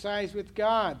exercise with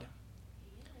God.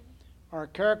 Our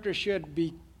character should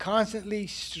be constantly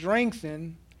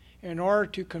strengthened in order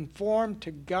to conform to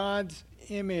God's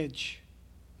image.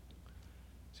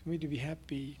 So we need to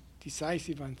be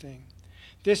decisive on things.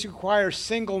 This requires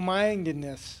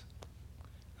single-mindedness,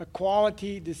 a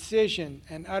quality decision,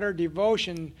 and utter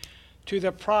devotion to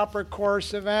the proper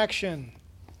course of action.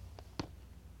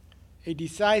 A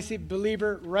decisive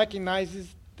believer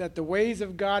recognizes that the ways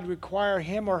of God require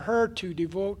him or her to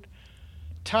devote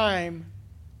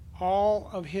all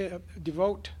of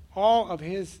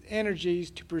his energies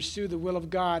to pursue the will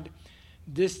of God.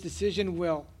 This decision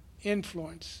will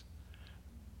influence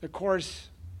the course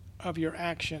of your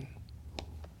action.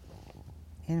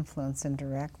 Influence and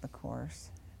direct the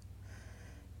course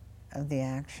of the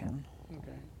action.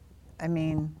 Okay. I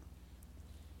mean,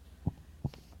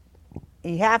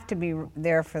 you have to be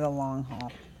there for the long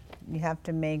haul. You have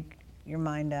to make your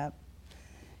mind up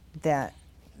that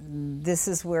this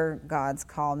is where God's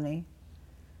called me,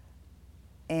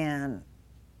 and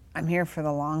I'm here for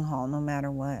the long haul, no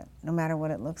matter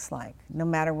what it looks like, no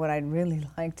matter what I'd really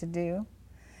like to do.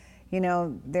 I'm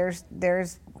going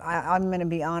to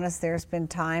be honest, there's been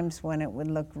times when it would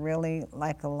look really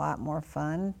like a lot more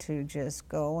fun to just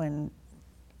go and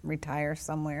retire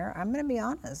somewhere. I'm going to be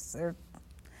honest.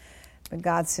 But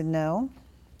God said, no,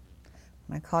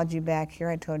 When I called you back here,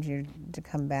 I told you to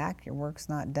come back. Your work's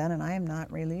not done, and I have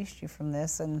not released you from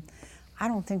this, and I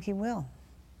don't think he will.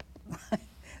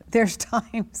 There's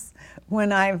times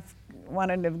when I've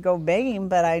wanted to go begging,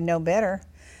 but I know better.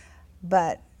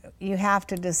 But you have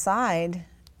to decide.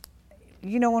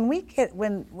 You know, when we get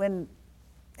when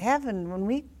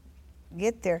we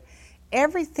get there,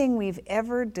 everything we've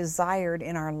ever desired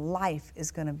in our life is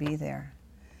going to be there.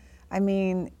 I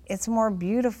mean, it's more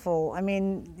beautiful. I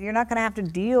mean, you're not going to have to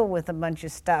deal with a bunch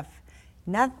of stuff.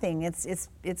 Nothing.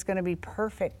 It's going to be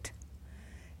perfect.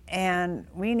 And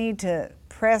we need to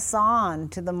press on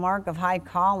to the mark of high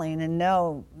calling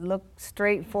and look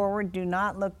straight forward. Do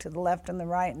not look to the left and the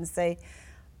right and say,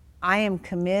 I am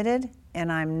committed and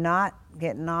I'm not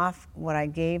getting off what I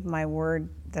gave my word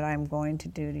that I'm going to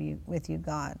do to you, with you,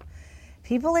 God.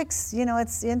 People, it's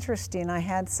interesting. I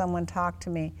had someone talk to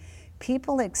me.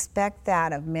 People expect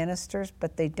that of ministers,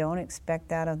 but they don't expect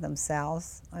that of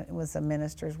themselves. It was a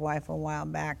minister's wife a while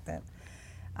back that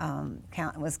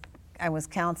I was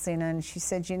counseling, and she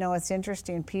said, it's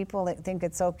interesting. People think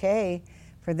it's okay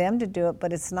for them to do it,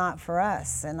 but it's not for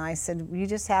us. And I said,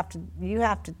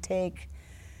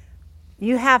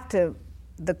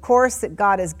 the course that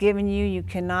God has given you, you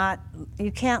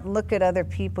can't look at other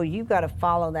people. You've got to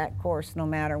follow that course no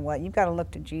matter what. You've got to look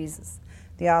to Jesus,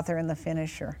 the author and the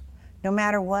finisher, no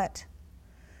matter what.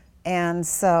 And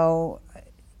so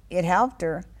it helped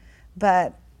her.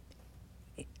 But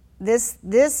this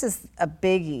is a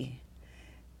biggie,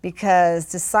 because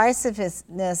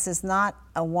decisiveness is not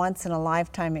a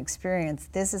once-in-a-lifetime experience.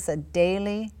 This is a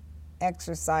daily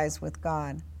exercise with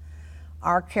God.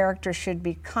 Our character should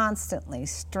be constantly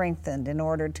strengthened in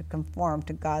order to conform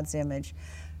to God's image.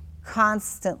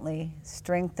 Constantly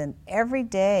strengthened. Every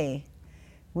day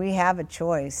we have a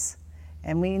choice,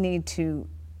 and we need to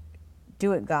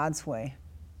do it God's way.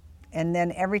 And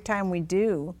then every time we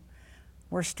do,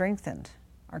 we're strengthened.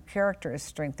 Our character is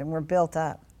strengthened. We're built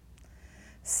up.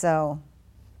 So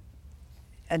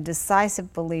a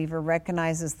decisive believer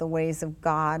recognizes the ways of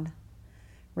God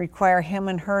require him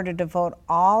and her to devote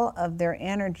all of their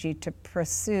energy to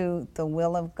pursue the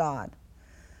will of God.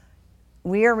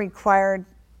 We are required,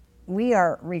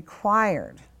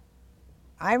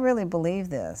 I really believe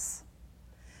this,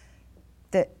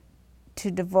 that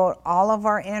to devote all of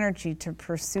our energy to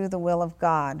pursue the will of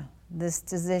God. This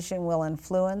decision will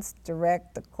influence,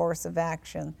 direct the course of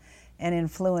action, and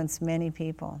influence many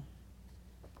people.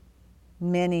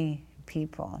 Many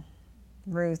people.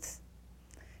 Ruth,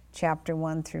 chapter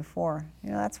 1 through 4.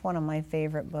 That's one of my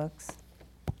favorite books.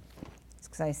 It's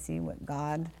because I see what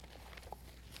God...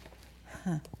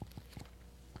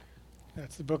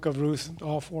 That's the book of Ruth,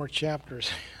 all 4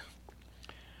 chapters.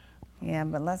 Yeah,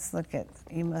 but let's look at...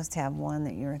 You must have one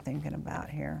that you're thinking about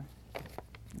here.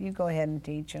 You go ahead and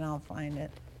teach, and I'll find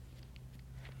it.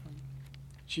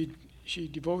 She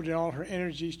devoted all her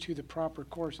energies to the proper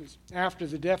courses. After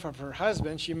the death of her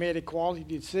husband, she made a quality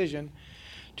decision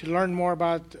to learn more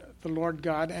about the Lord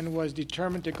God, and was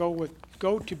determined to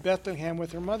go to Bethlehem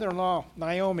with her mother-in-law,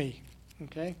 Naomi.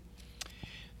 Okay?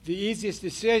 The easiest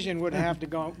decision would have to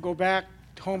go back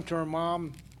home to her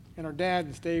mom and her dad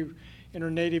and stay in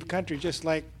her native country, just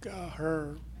like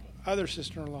her other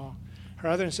sister-in-law. Her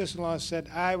other sister-in-law said,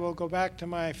 I will go back to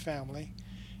my family.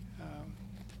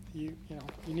 You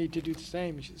need to do the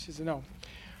same. She said no.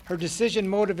 Her decision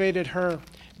motivated her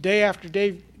day after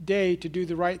day to do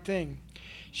the right thing.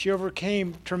 She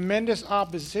overcame tremendous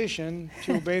opposition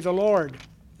to obey the Lord.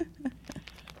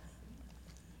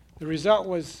 The result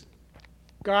was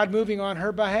God moving on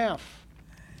her behalf.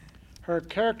 Her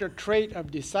character trait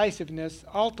of decisiveness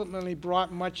ultimately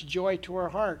brought much joy to her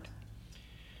heart.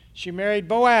 She married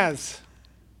Boaz,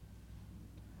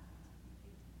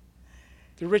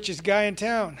 the richest guy in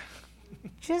town.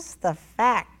 Just the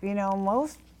fact,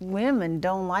 most women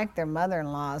don't like their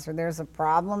mother-in-laws, or there's a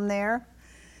problem there.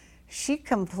 She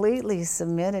completely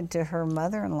submitted to her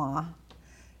mother-in-law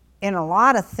in a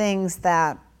lot of things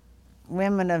that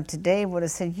women of today would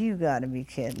have said, you got to be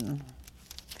kidding.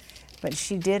 But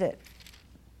she did it.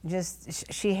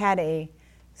 She had a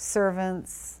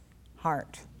servant's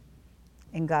heart,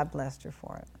 and God blessed her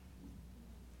for it.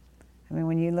 I mean,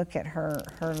 when you look at her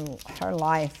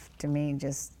life, to me,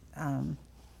 just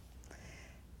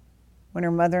when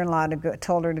her mother-in-law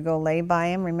told her to go lay by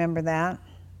him, remember that?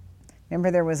 Remember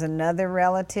there was another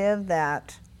relative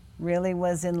that really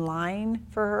was in line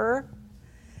for her,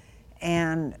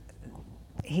 and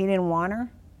he didn't want her?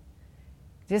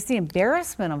 Just the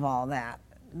embarrassment of all that,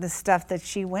 the stuff that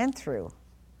she went through.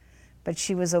 But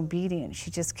she was obedient.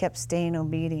 She just kept staying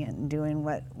obedient and doing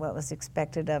what was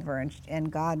expected of her,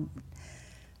 and God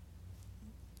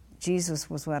Jesus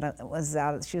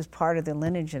she was part of the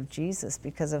lineage of Jesus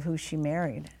because of who she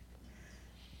married.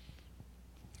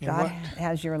 And God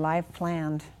has your life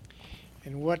planned.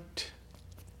 And what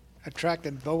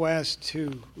attracted Boaz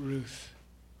to Ruth?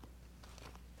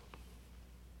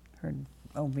 Her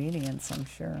obedience, I'm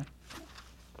sure.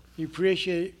 He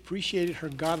appreciated her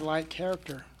godlike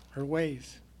character, her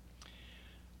ways.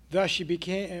 Thus she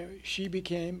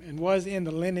became and was in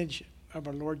the lineage of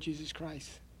our Lord Jesus Christ.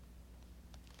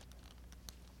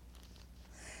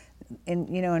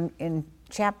 In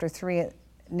chapter 3,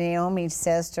 Naomi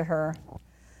says to her,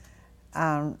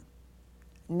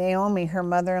 Naomi, her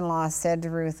mother-in-law, said to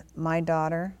Ruth, "My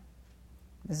daughter,"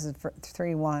 this is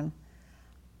 3:1,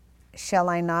 "shall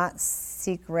I not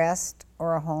seek rest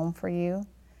or a home for you,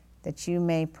 that you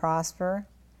may prosper?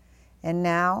 And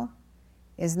now,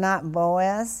 is not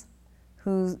Boaz,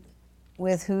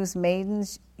 with whose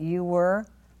maidens you were,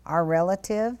 our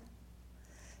relative?"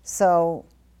 So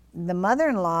the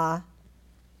mother-in-law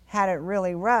had it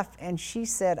really rough, and she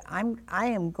said, I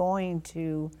am going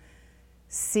to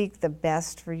seek the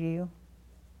best for you.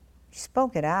 She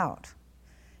spoke it out,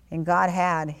 and God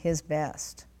had his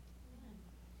best.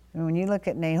 And when you look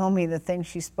at Naomi, the things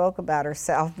she spoke about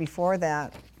herself before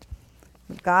that,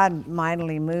 God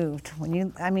mightily moved.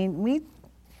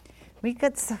 We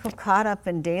get so caught up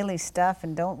in daily stuff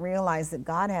and don't realize that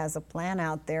God has a plan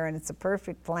out there, and it's a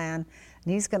perfect plan,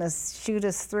 and he's going to shoot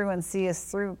us through and see us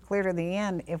through clear to the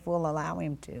end if we'll allow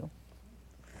him to.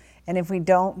 And if we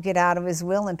don't get out of his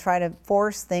will and try to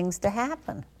force things to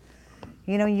happen.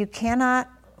 You cannot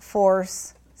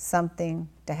force something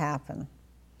to happen.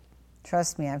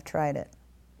 Trust me, I've tried it.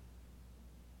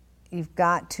 You've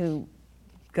got to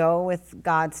go with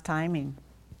God's timing.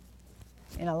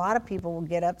 And a lot of people will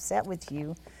get upset with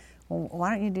you. Well,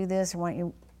 why don't you do this? Or why don't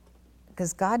you?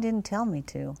 Because God didn't tell me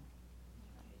to.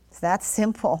 It's that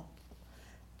simple.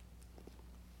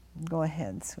 Go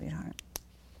ahead, sweetheart.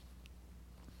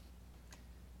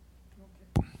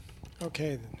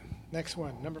 Okay, next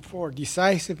one. Number 4,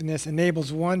 decisiveness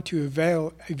enables one to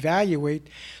evaluate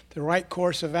the right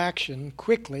course of action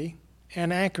quickly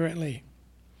and accurately.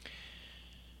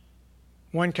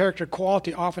 One character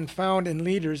quality often found in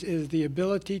leaders is the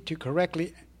ability to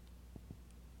correctly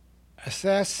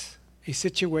assess a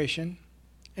situation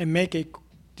and make a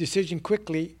decision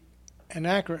quickly and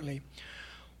accurately.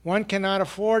 One cannot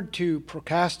afford to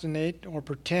procrastinate or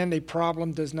pretend a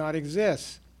problem does not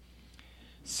exist.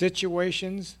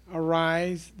 Situations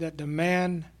arise that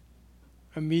demand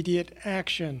immediate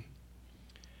action.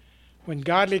 When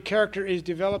godly character is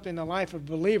developed in the life of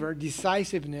a believer,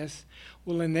 decisiveness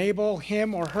will enable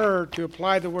him or her to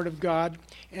apply the Word of God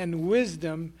and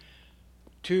wisdom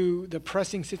to the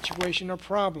pressing situation or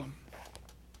problem.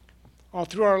 All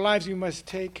through our lives, we must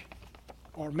take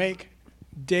or make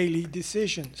daily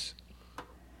decisions.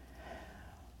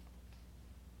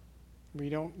 We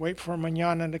don't wait for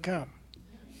mañana to come.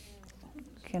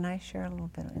 Can I share a little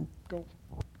bit? Go.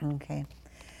 Okay.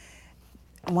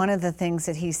 One of the things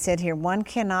that he said here, one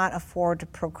cannot afford to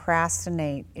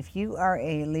procrastinate. If you are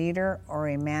a leader or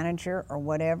a manager or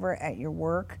whatever at your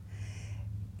work,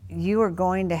 you are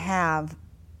going to have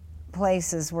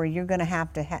places where you're going to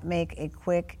have to make a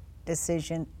quick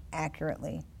decision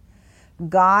accurately.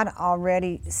 God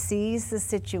already sees the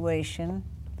situation.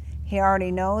 He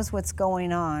already knows what's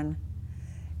going on.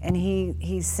 And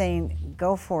he's saying,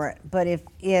 go for it. But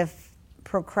if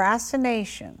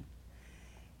procrastination,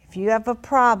 if you have a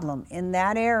problem in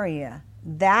that area,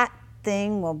 that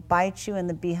thing will bite you in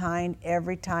the behind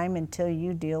every time until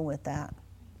you deal with that.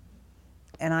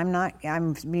 And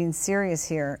I'm being serious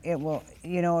here. It will,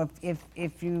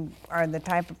 if you are the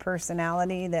type of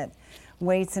personality that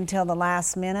waits until the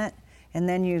last minute and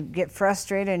then you get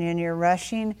frustrated and you're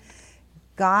rushing,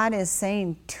 God is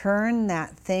saying, turn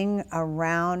that thing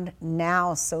around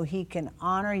now so he can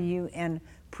honor you and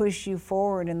push you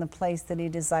forward in the place that he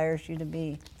desires you to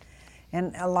be.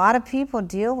 And a lot of people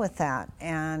deal with that,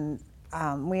 and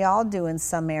we all do in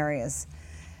some areas.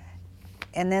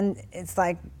 And then it's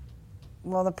like,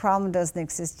 well, the problem doesn't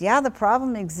exist. Yeah, the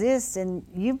problem exists, and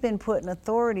you've been put in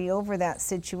authority over that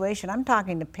situation. I'm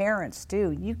talking to parents,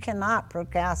 too. You cannot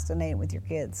procrastinate with your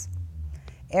kids.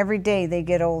 Every day they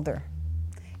get older.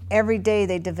 Every day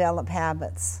they develop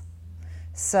habits.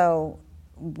 So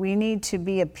we need to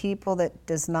be a people that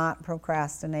does not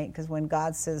procrastinate, because when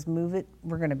God says move it,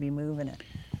 we're going to be moving it.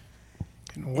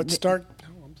 And I'm sorry.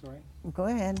 Go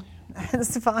ahead.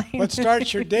 That's fine. What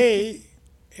starts your day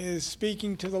is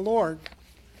speaking to the Lord,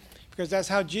 because that's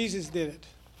how Jesus did it.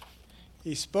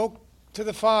 He spoke to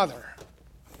the Father.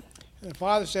 And the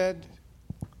Father said,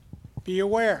 be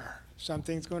aware,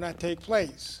 something's going to take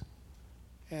place.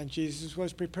 And Jesus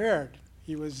was prepared.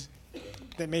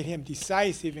 That made him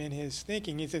decisive in his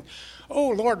thinking. He said, "Oh,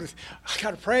 Lord, I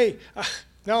got to pray."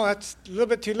 No, that's a little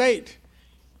bit too late.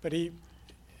 But it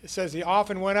says he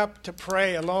often went up to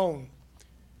pray alone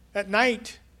at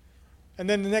night. And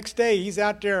then the next day he's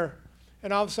out there,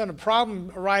 and all of a sudden a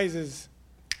problem arises.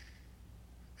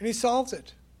 And he solves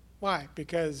it. Why?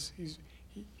 Because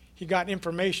he got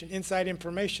information, inside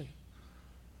information.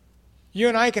 You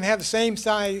and I can have the same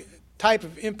type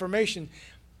of information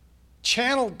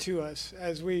channeled to us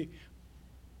as we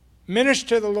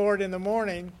minister to the Lord in the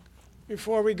morning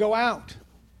before we go out.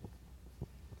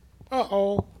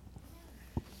 Uh-oh.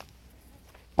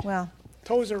 Well,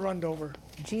 toes are run over.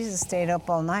 Jesus stayed up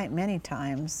all night many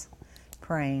times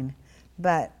praying,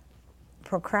 but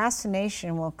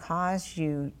procrastination will cause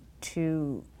you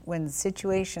to, when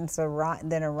situations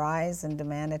that arise and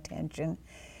demand attention,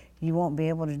 you won't be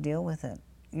able to deal with it.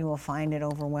 You will find it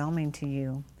overwhelming to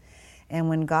you. And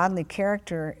when godly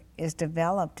character is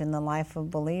developed in the life of a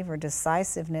believer,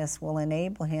 decisiveness will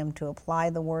enable him to apply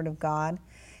the Word of God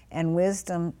and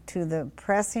wisdom to the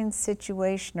pressing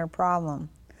situation or problem.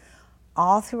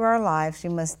 All through our lives, we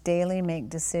must daily make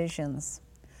decisions.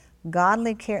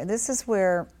 Godly care, this is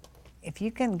where, if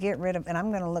you can get rid of, and I'm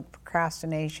going to look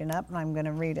procrastination up and I'm going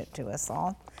to read it to us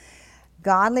all.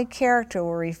 Godly character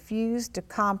will refuse to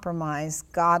compromise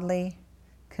godly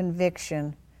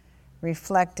conviction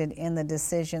reflected in the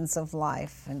decisions of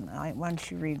life. And why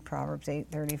don't you read Proverbs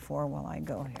 8:34 while I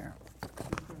go here.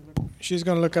 She's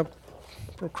going to look up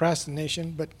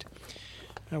procrastination, but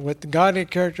with the godly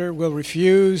character will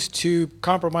refuse to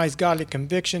compromise godly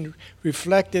conviction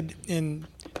reflected in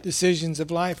decisions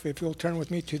of life. If you'll turn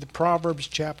with me to the Proverbs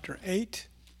chapter 8.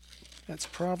 That's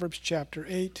Proverbs chapter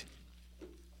 8.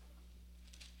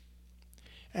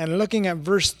 And looking at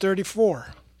verse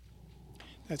 34.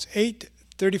 That's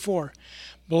 8:34.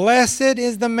 Blessed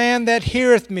is the man that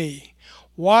heareth me,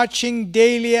 watching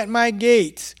daily at my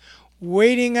gates,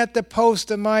 waiting at the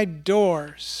post of my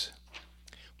doors.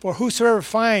 For whosoever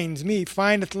finds me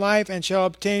findeth life and shall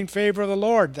obtain favor of the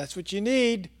Lord. That's what you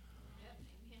need.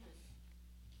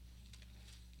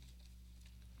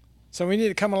 So we need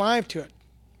to come alive to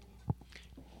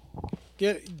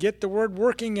it. Get the word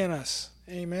working in us.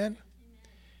 Amen.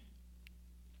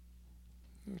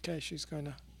 Okay, she's going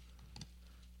to...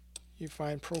 You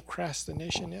find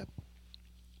procrastination yet?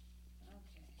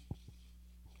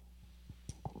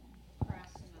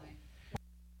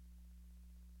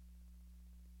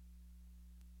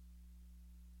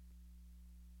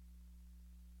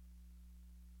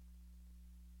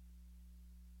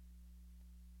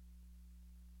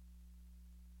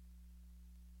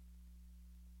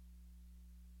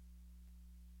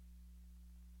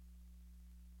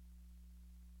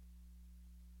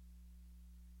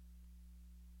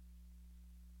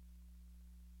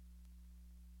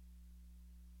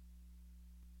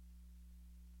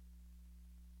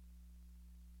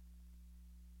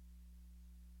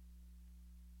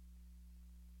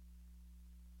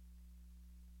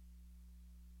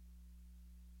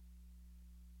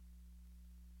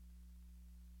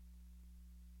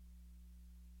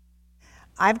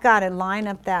 I've got to line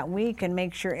up that week and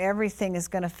make sure everything is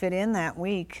going to fit in that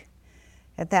week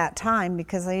at that time,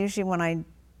 because I usually, when I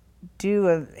do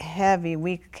a heavy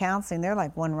week of counseling, they're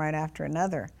like one right after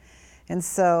another. And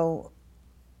so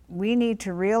we need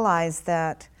to realize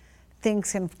that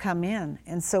things can come in.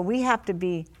 And so we have to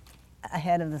be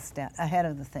ahead of the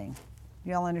thing.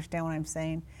 You all understand what I'm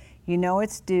saying? You know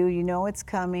it's due, you know it's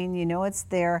coming, you know it's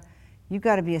there. You've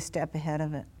got to be a step ahead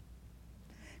of it.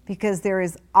 Because there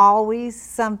is always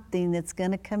something that's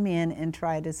going to come in and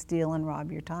try to steal and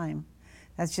rob your time.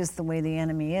 That's just the way the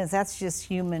enemy is. That's just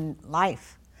human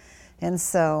life. And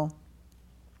so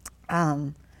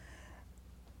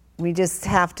we just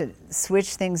have to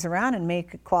switch things around and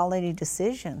make a quality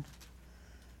decision.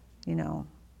 You know,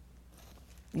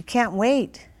 you can't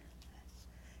wait.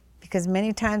 Because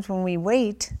many times when we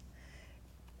wait,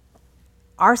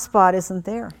 our spot isn't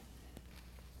there.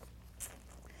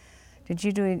 Did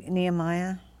you do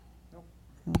Nehemiah? Nope.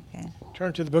 Okay.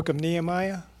 Turn to the book of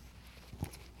Nehemiah.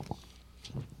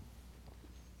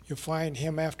 You'll find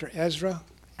him after Ezra.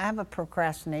 I have a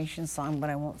procrastination song, but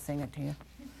I won't sing it to you.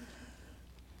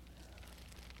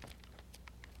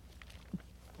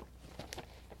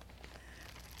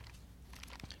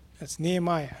 That's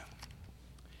Nehemiah.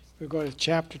 We'll go to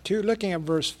chapter 2, looking at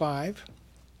verse 5.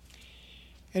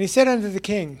 And he said unto the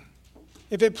king,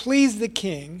 If it please the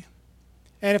king,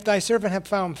 and if thy servant have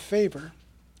found favor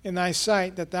in thy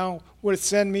sight, that thou wouldst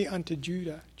send me unto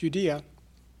Judah,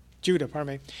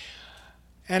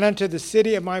 and unto the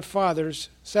city of my father's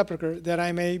sepulchre, that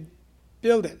I may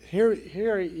build it.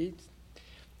 Here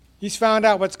he's found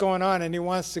out what's going on, and he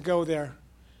wants to go there.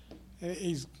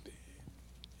 He's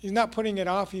not putting it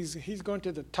off. He's going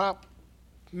to the top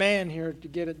man here to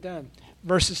get it done.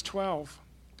 Verses 12.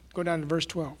 Go down to verse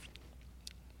 12.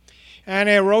 And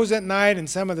I arose at night, and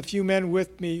some of the few men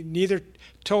with me, neither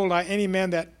told I any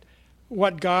man that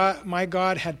what my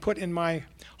God had put in my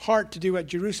heart to do at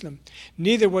Jerusalem.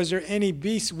 Neither was there any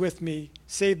beast with me,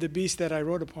 save the beast that I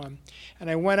rode upon. And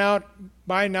I went out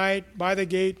by night by the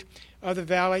gate of the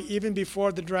valley, even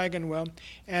before the dragon well,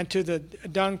 and to the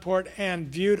dung port, and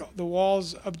viewed the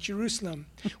walls of Jerusalem,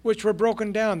 which were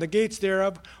broken down. The gates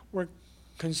thereof were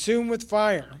consumed with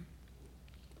fire.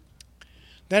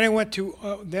 Then I went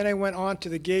on to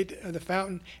the gate of the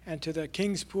fountain and to the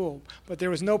king's pool, but there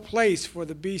was no place for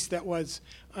the beast that was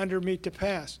under me to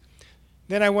pass.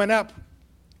 Then I went up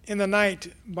in the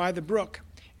night by the brook,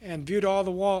 and viewed all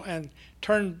the wall, and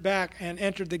turned back and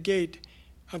entered the gate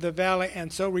of the valley,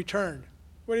 and so returned.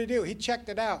 What did he do? He checked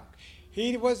it out.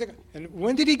 And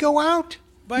when did he go out?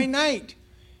 By night.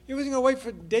 He wasn't going to wait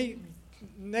for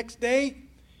next day.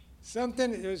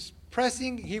 Something, it was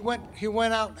pressing. He went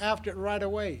out after it right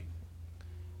away.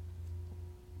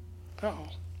 Uh-oh.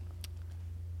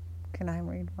 Can I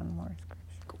read one more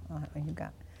scripture? Oh, you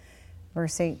got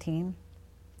verse 18.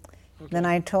 Okay. Then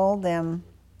I told them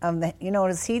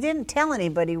notice he didn't tell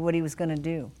anybody what he was going to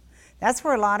do. That's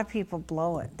where a lot of people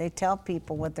blow it. They tell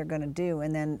people what they're going to do,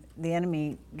 and then the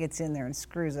enemy gets in there and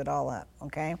screws it all up,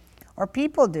 okay? Or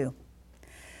people do.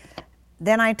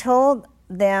 Then I told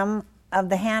them of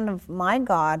the hand of my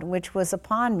God, which was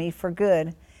upon me for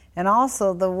good, and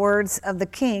also the words of the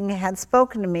king had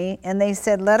spoken to me, and they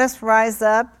said, let us rise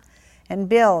up and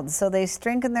build. So they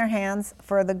strengthened their hands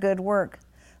for the good work.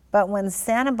 But when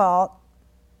Sanballat,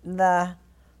 the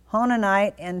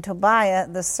Hononite, and Tobiah,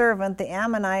 the servant, the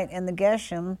Ammonite, and the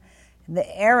Geshem,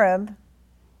 the Arab,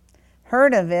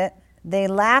 heard of it, they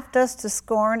laughed us to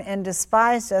scorn and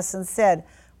despised us and said,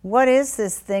 what is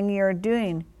this thing you are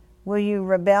doing? Will you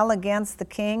rebel against the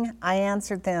king? I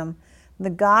answered them, the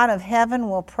God of heaven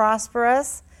will prosper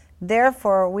us.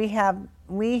 Therefore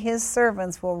we his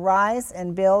servants will rise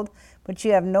and build, but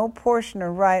you have no portion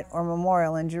or right or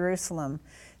memorial in Jerusalem.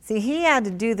 See, he had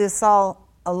to do this all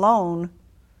alone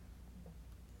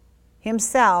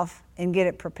himself and get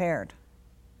it prepared.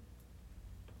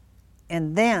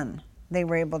 And then they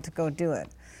were able to go do it.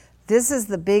 This is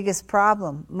the biggest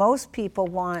problem. Most people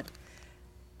want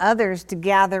others to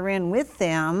gather in with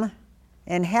them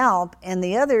and help, and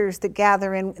the others that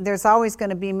gather in, there's always going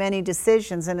to be many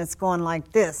decisions, and it's going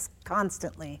like this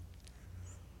constantly.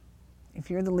 If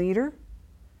you're the leader,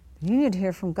 you need to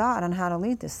hear from God on how to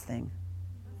lead this thing.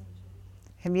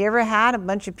 Have you ever had a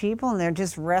bunch of people and they're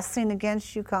just wrestling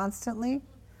against you constantly?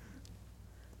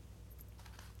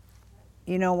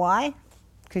 You know why?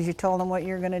 Because you told them what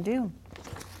you're going to do.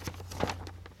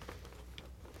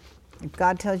 If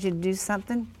God tells you to do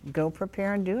something, go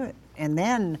prepare and do it. And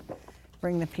then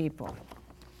bring the people.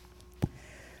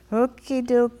 Okie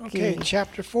dokie. Okay,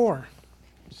 chapter 4.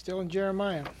 Still in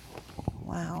Jeremiah.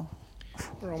 Wow.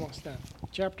 We're almost done.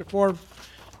 Chapter 4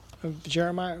 of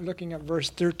Jeremiah, looking at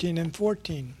verse 13 and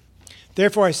 14.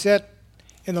 Therefore I set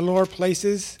in the lower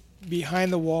places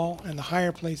behind the wall and the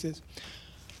higher places.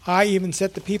 I even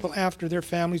set the people after their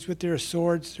families with their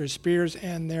swords, their spears,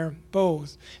 and their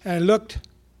bows. And I looked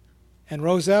and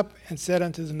rose up and said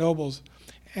unto the nobles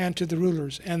and to the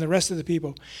rulers and the rest of the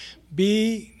people,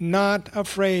 be not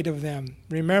afraid of them.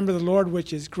 Remember the Lord,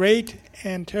 which is great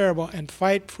and terrible, and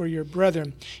fight for your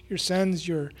brethren, your sons,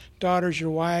 your daughters, your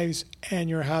wives, and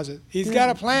your houses. He's got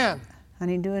a plan.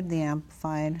 Honey, do it the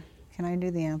Amplified. Can I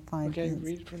do the Amplified? Okay,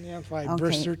 read it from the Amplified,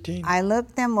 verse 13. I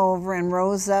looked them over and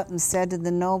rose up and said to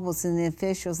the nobles and the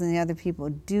officials and the other people,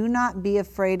 do not be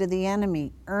afraid of the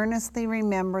enemy. Earnestly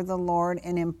remember the Lord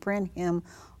and imprint him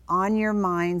on your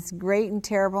minds, great and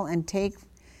terrible, and take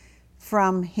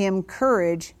from him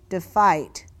courage to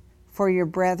fight for your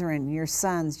brethren, your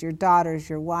sons, your daughters,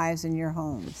 your wives, and your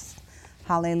homes.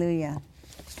 Hallelujah.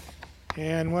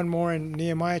 And one more in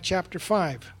Nehemiah chapter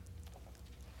 5.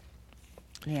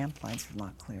 The Amplified's a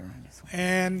lot clearer on this one.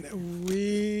 And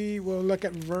we will look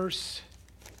at verse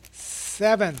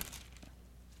 7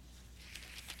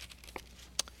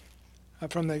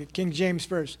 from the King James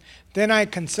verse. Then I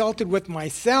consulted with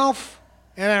myself,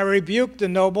 and I rebuked the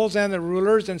nobles and the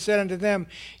rulers, and said unto them,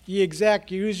 ye exact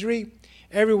usury,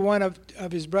 every one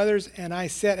of his brothers, and I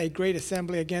set a great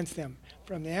assembly against them.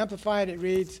 From the Amplified it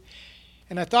reads,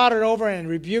 and I thought it over and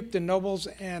rebuked the nobles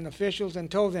and officials and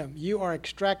told them, you are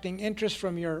extracting interest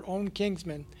from your own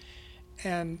kinsmen,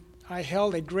 and I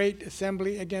held a great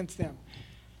assembly against them.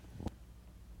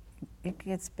 it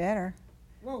gets better.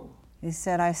 Whoa. He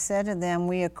said, I said to them,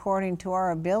 we according to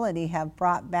our ability have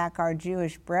brought back our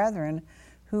Jewish brethren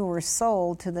who were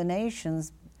sold to the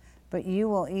nations, but you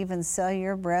will even sell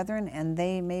your brethren, and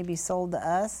they may be sold to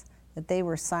us, that they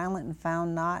were silent and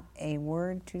found not a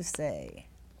word to say.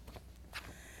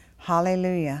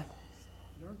 Hallelujah.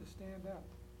 Learn to stand up.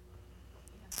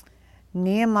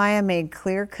 Nehemiah made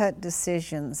clear-cut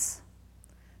decisions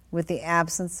with the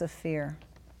absence of fear.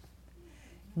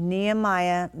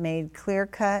 Nehemiah made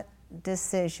clear-cut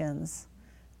decisions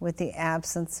with the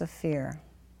absence of fear.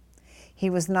 He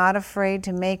was not afraid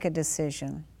to make a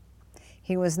decision.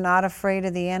 He was not afraid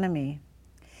of the enemy.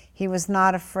 He was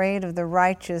not afraid of the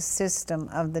righteous system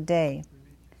of the day.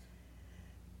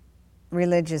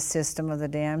 Religious system of the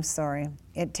day, I'm sorry.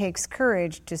 It takes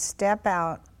courage to step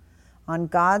out on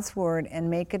God's word and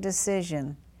make a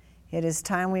decision. It is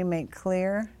time we make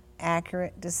clear,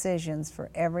 accurate decisions for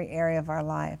every area of our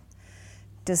life.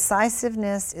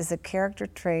 Decisiveness is a character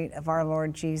trait of our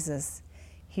Lord Jesus.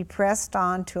 He pressed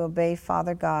on to obey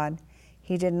Father God.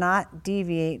 He did not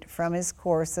deviate from his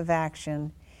course of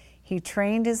action. He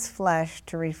trained his flesh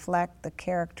to reflect the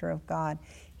character of God.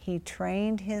 He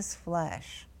trained his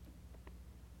flesh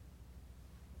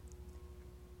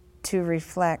to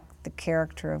reflect the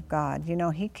character of God. You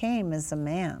know, he came as a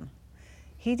man.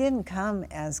 He didn't come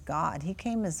as God. He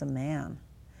came as a man.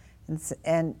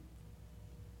 And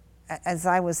as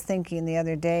I was thinking the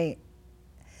other day,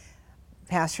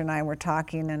 Pastor and I were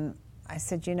talking, and I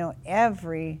said, you know,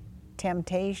 every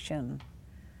temptation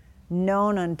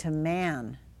known unto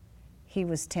man, he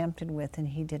was tempted with, and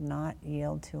he did not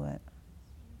yield to it.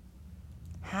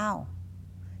 How?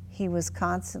 He was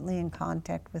constantly in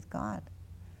contact with God.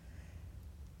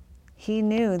 He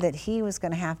knew that he was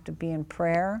going to have to be in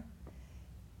prayer,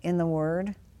 in the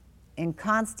Word, in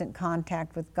constant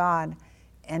contact with God,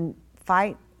 and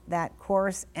fight that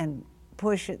course and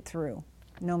push it through,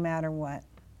 no matter what,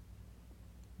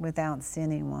 without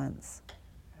sinning once.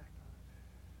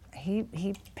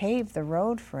 He paved the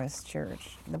road for us,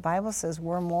 church. The Bible says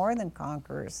we're more than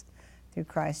conquerors through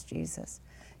Christ Jesus.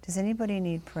 Does anybody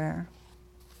need prayer?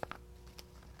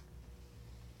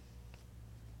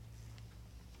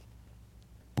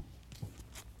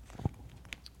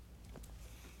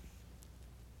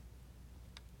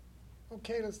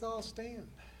 Okay, let's all stand.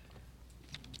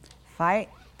 Fight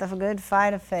the good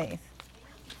fight of faith.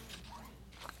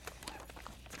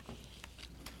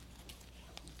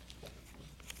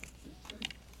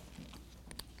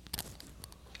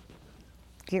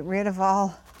 Get rid of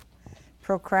all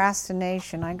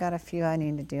procrastination. I got a few I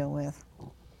need to deal with.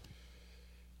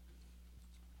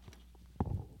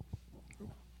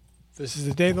 This is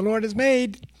the day the Lord has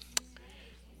made.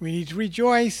 We need to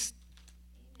rejoice.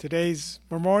 Today's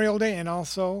Memorial Day, and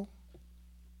also,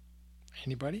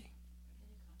 anybody?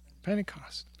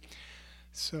 Pentecost.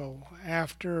 So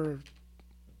after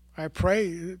I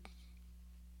pray,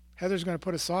 Heather's going to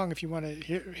put a song if you want to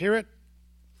hear it.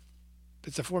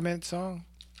 It's a 4-minute song.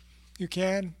 You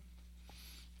can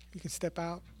step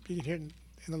out. You can hear it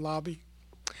in the lobby.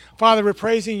 Father, we're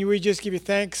praising you. We just give you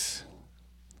thanks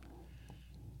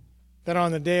that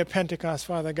on the day of Pentecost,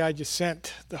 Father God, you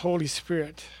sent the Holy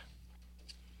Spirit,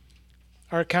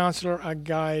 our counselor, our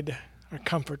guide, our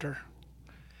comforter.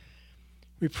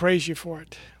 We praise you for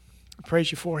it. We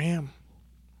praise you for him.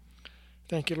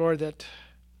 Thank you, Lord, that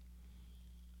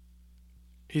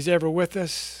he's ever with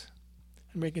us,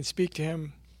 and we can speak to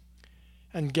him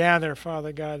and gather,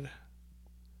 Father God,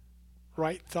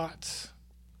 right thoughts,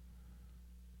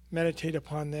 meditate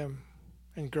upon them,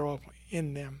 and grow up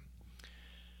in them.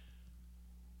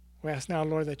 We ask now,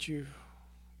 Lord, that you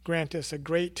grant us a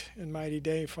great and mighty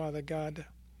day, Father God.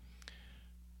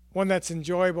 One that's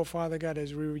enjoyable, Father God,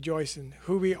 as we rejoice in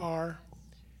who we are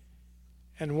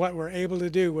and what we're able to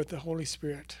do with the Holy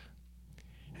Spirit.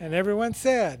 And everyone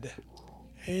said,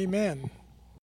 Amen.